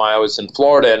happen while I was in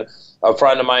Florida, and a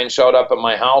friend of mine showed up at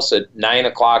my house at 9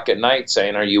 o'clock at night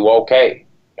saying, "Are you okay?"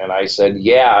 And I said,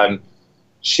 "Yeah." And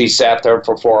she sat there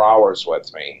for 4 hours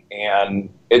with me. And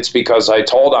it's because I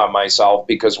told on myself,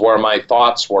 because where my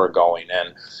thoughts were going.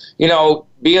 And, you know,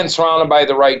 being surrounded by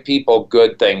the right people,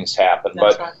 good things happen.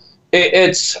 That's but right.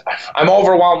 I'm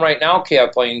overwhelmed right now,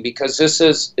 Kathleen, because this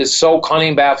is so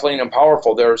cunning, baffling, and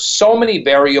powerful. There are so many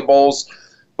variables,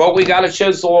 but we got to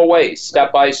chisel away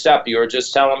step by step. You were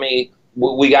just telling me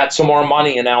we got some more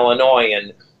money in Illinois,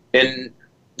 and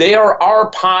there are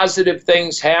positive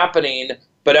things happening,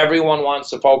 but everyone wants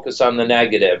to focus on the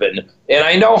negative. And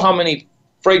I know how many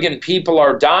friggin' people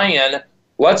are dying.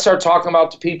 Let's start talking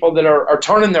about the people that are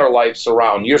turning their lives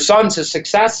around. Your son's a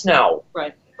success now.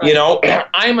 Right. You know,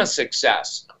 I'm a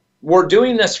success. We're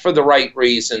doing this for the right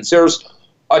reasons. There's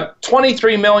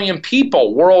 23 million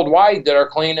people worldwide that are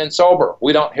clean and sober.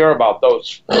 We don't hear about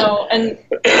those. No, and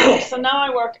so now I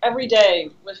work every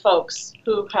day with folks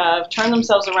who have turned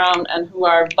themselves around and who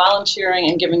are volunteering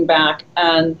and giving back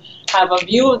and have a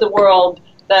view of the world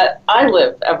that I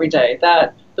live every day,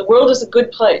 that the world is a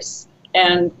good place.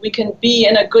 And we can be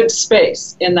in a good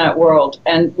space in that world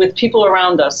and with people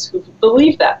around us who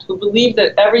believe that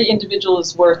every individual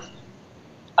is worth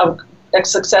a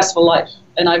successful life.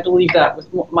 And I believe that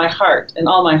with my heart and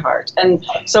all my heart. And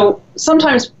so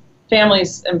sometimes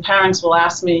families and parents will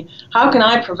ask me, how can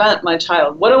I prevent my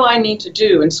child? What do I need to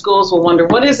do? And schools will wonder,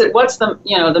 what is it? What's the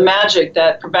magic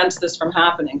that prevents this from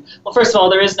happening? Well, first of all,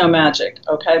 there is no magic,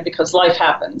 okay, because life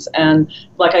happens. And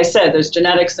like I said, there's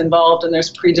genetics involved and there's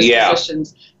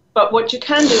predispositions. Yeah. But what you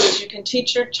can do is you can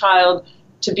teach your child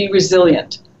to be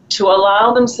resilient, to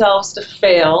allow themselves to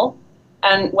fail.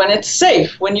 And when it's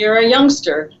safe, when you're a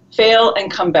youngster, fail and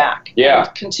come back. Yeah.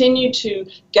 And continue to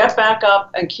get back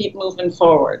up and keep moving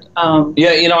forward.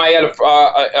 Yeah, you know, I had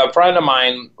a friend of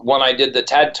mine when I did the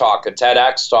TED Talk, a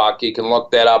TEDx talk. You can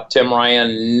look that up. Tim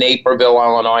Ryan, Naperville,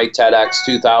 Illinois, TEDx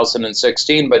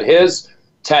 2016. But his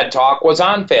TED Talk was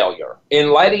on failure,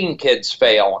 in letting kids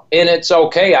fail. And it's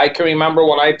okay. I can remember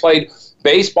when I played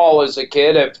baseball as a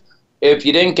kid, if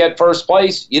you didn't get first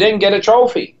place, you didn't get a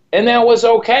trophy. And that was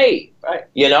okay. Right.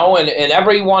 You know, and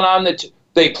everyone on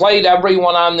they played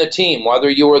everyone on the team. Whether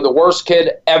you were the worst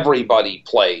kid, everybody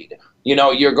played. You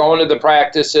know, you're going to the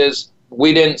practices.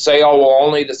 We didn't say, oh, well,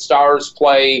 only the stars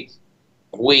play.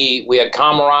 We had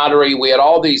camaraderie. We had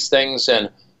all these things. And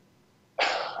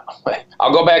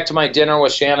I'll go back to my dinner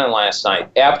with Shannon last night.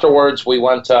 Afterwards, we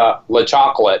went to La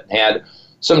Chocolate and had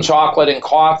some chocolate and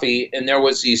coffee. And there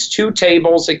was these 2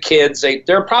 tables of kids.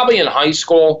 They're probably in high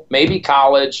school, maybe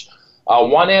college.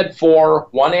 One had 4,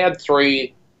 one had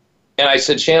 3. And I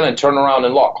said, Shannon, turn around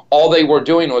and look. All they were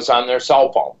doing was on their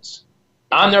cell phones.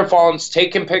 On their phones,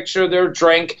 taking picture of their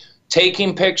drink,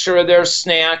 taking picture of their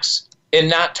snacks, and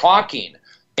not talking,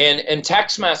 and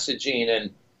text messaging.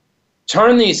 And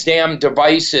turn these damn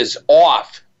devices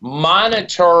off.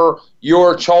 Monitor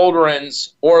your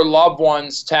children's or loved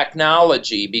ones'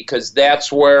 technology, because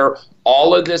that's where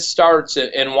all of this starts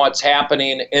in what's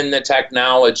happening in the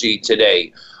technology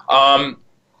today.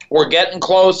 We're getting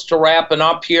close to wrapping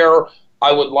up here.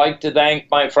 I would like to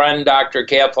thank my friend, Dr.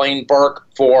 Kathleen Burke,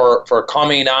 for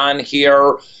coming on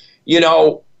here. You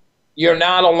know, you're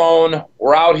not alone.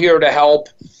 We're out here to help.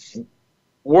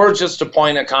 We're just a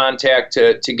point of contact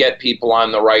to get people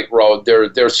on the right road.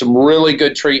 There's some really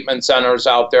good treatment centers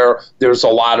out there. There's a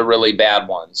lot of really bad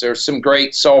ones. There's some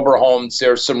great sober homes.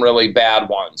 There's some really bad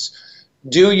ones.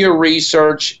 Do your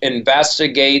research,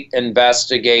 investigate. Talk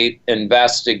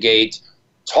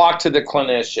to the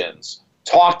clinicians.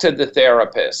 Talk to the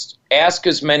therapist. Ask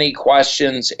as many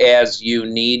questions as you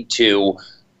need to.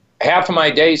 Half of my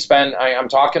day spent, I'm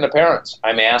talking to parents.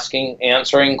 I'm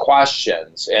answering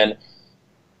questions. And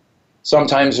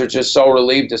sometimes they're just so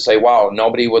relieved to say, wow,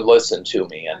 nobody would listen to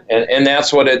me. And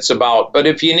that's what it's about. But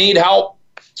if you need help,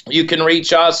 you can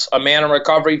reach us, a Man in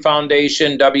Recovery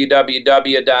Foundation,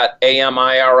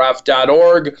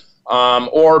 www.amirf.org,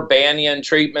 or Banyan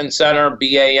Treatment Center,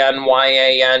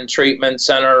 BANYAN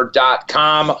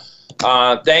treatmentcenter.com.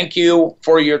 Thank you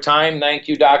for your time. Thank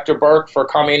you, Dr. Burke, for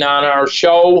coming on our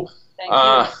show. Thank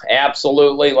you.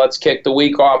 Absolutely. Let's kick the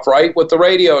week off right with the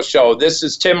radio show. This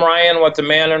is Tim Ryan with the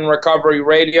Man in Recovery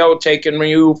Radio, taking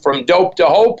you from dope to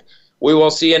hope. We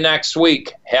will see you next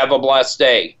week. Have a blessed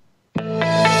day.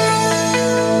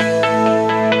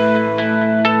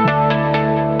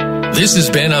 This has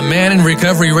been a Man in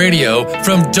Recovery Radio,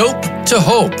 from dope to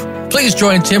hope. Please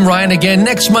join Tim Ryan again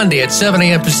next Monday at 7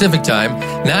 a.m. Pacific Time,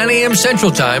 9 a.m.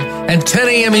 Central Time, and 10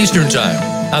 a.m. Eastern Time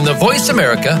on the Voice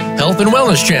America Health and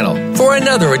Wellness Channel for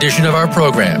another edition of our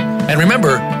program. And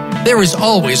remember, there is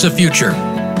always a future,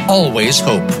 always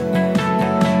hope.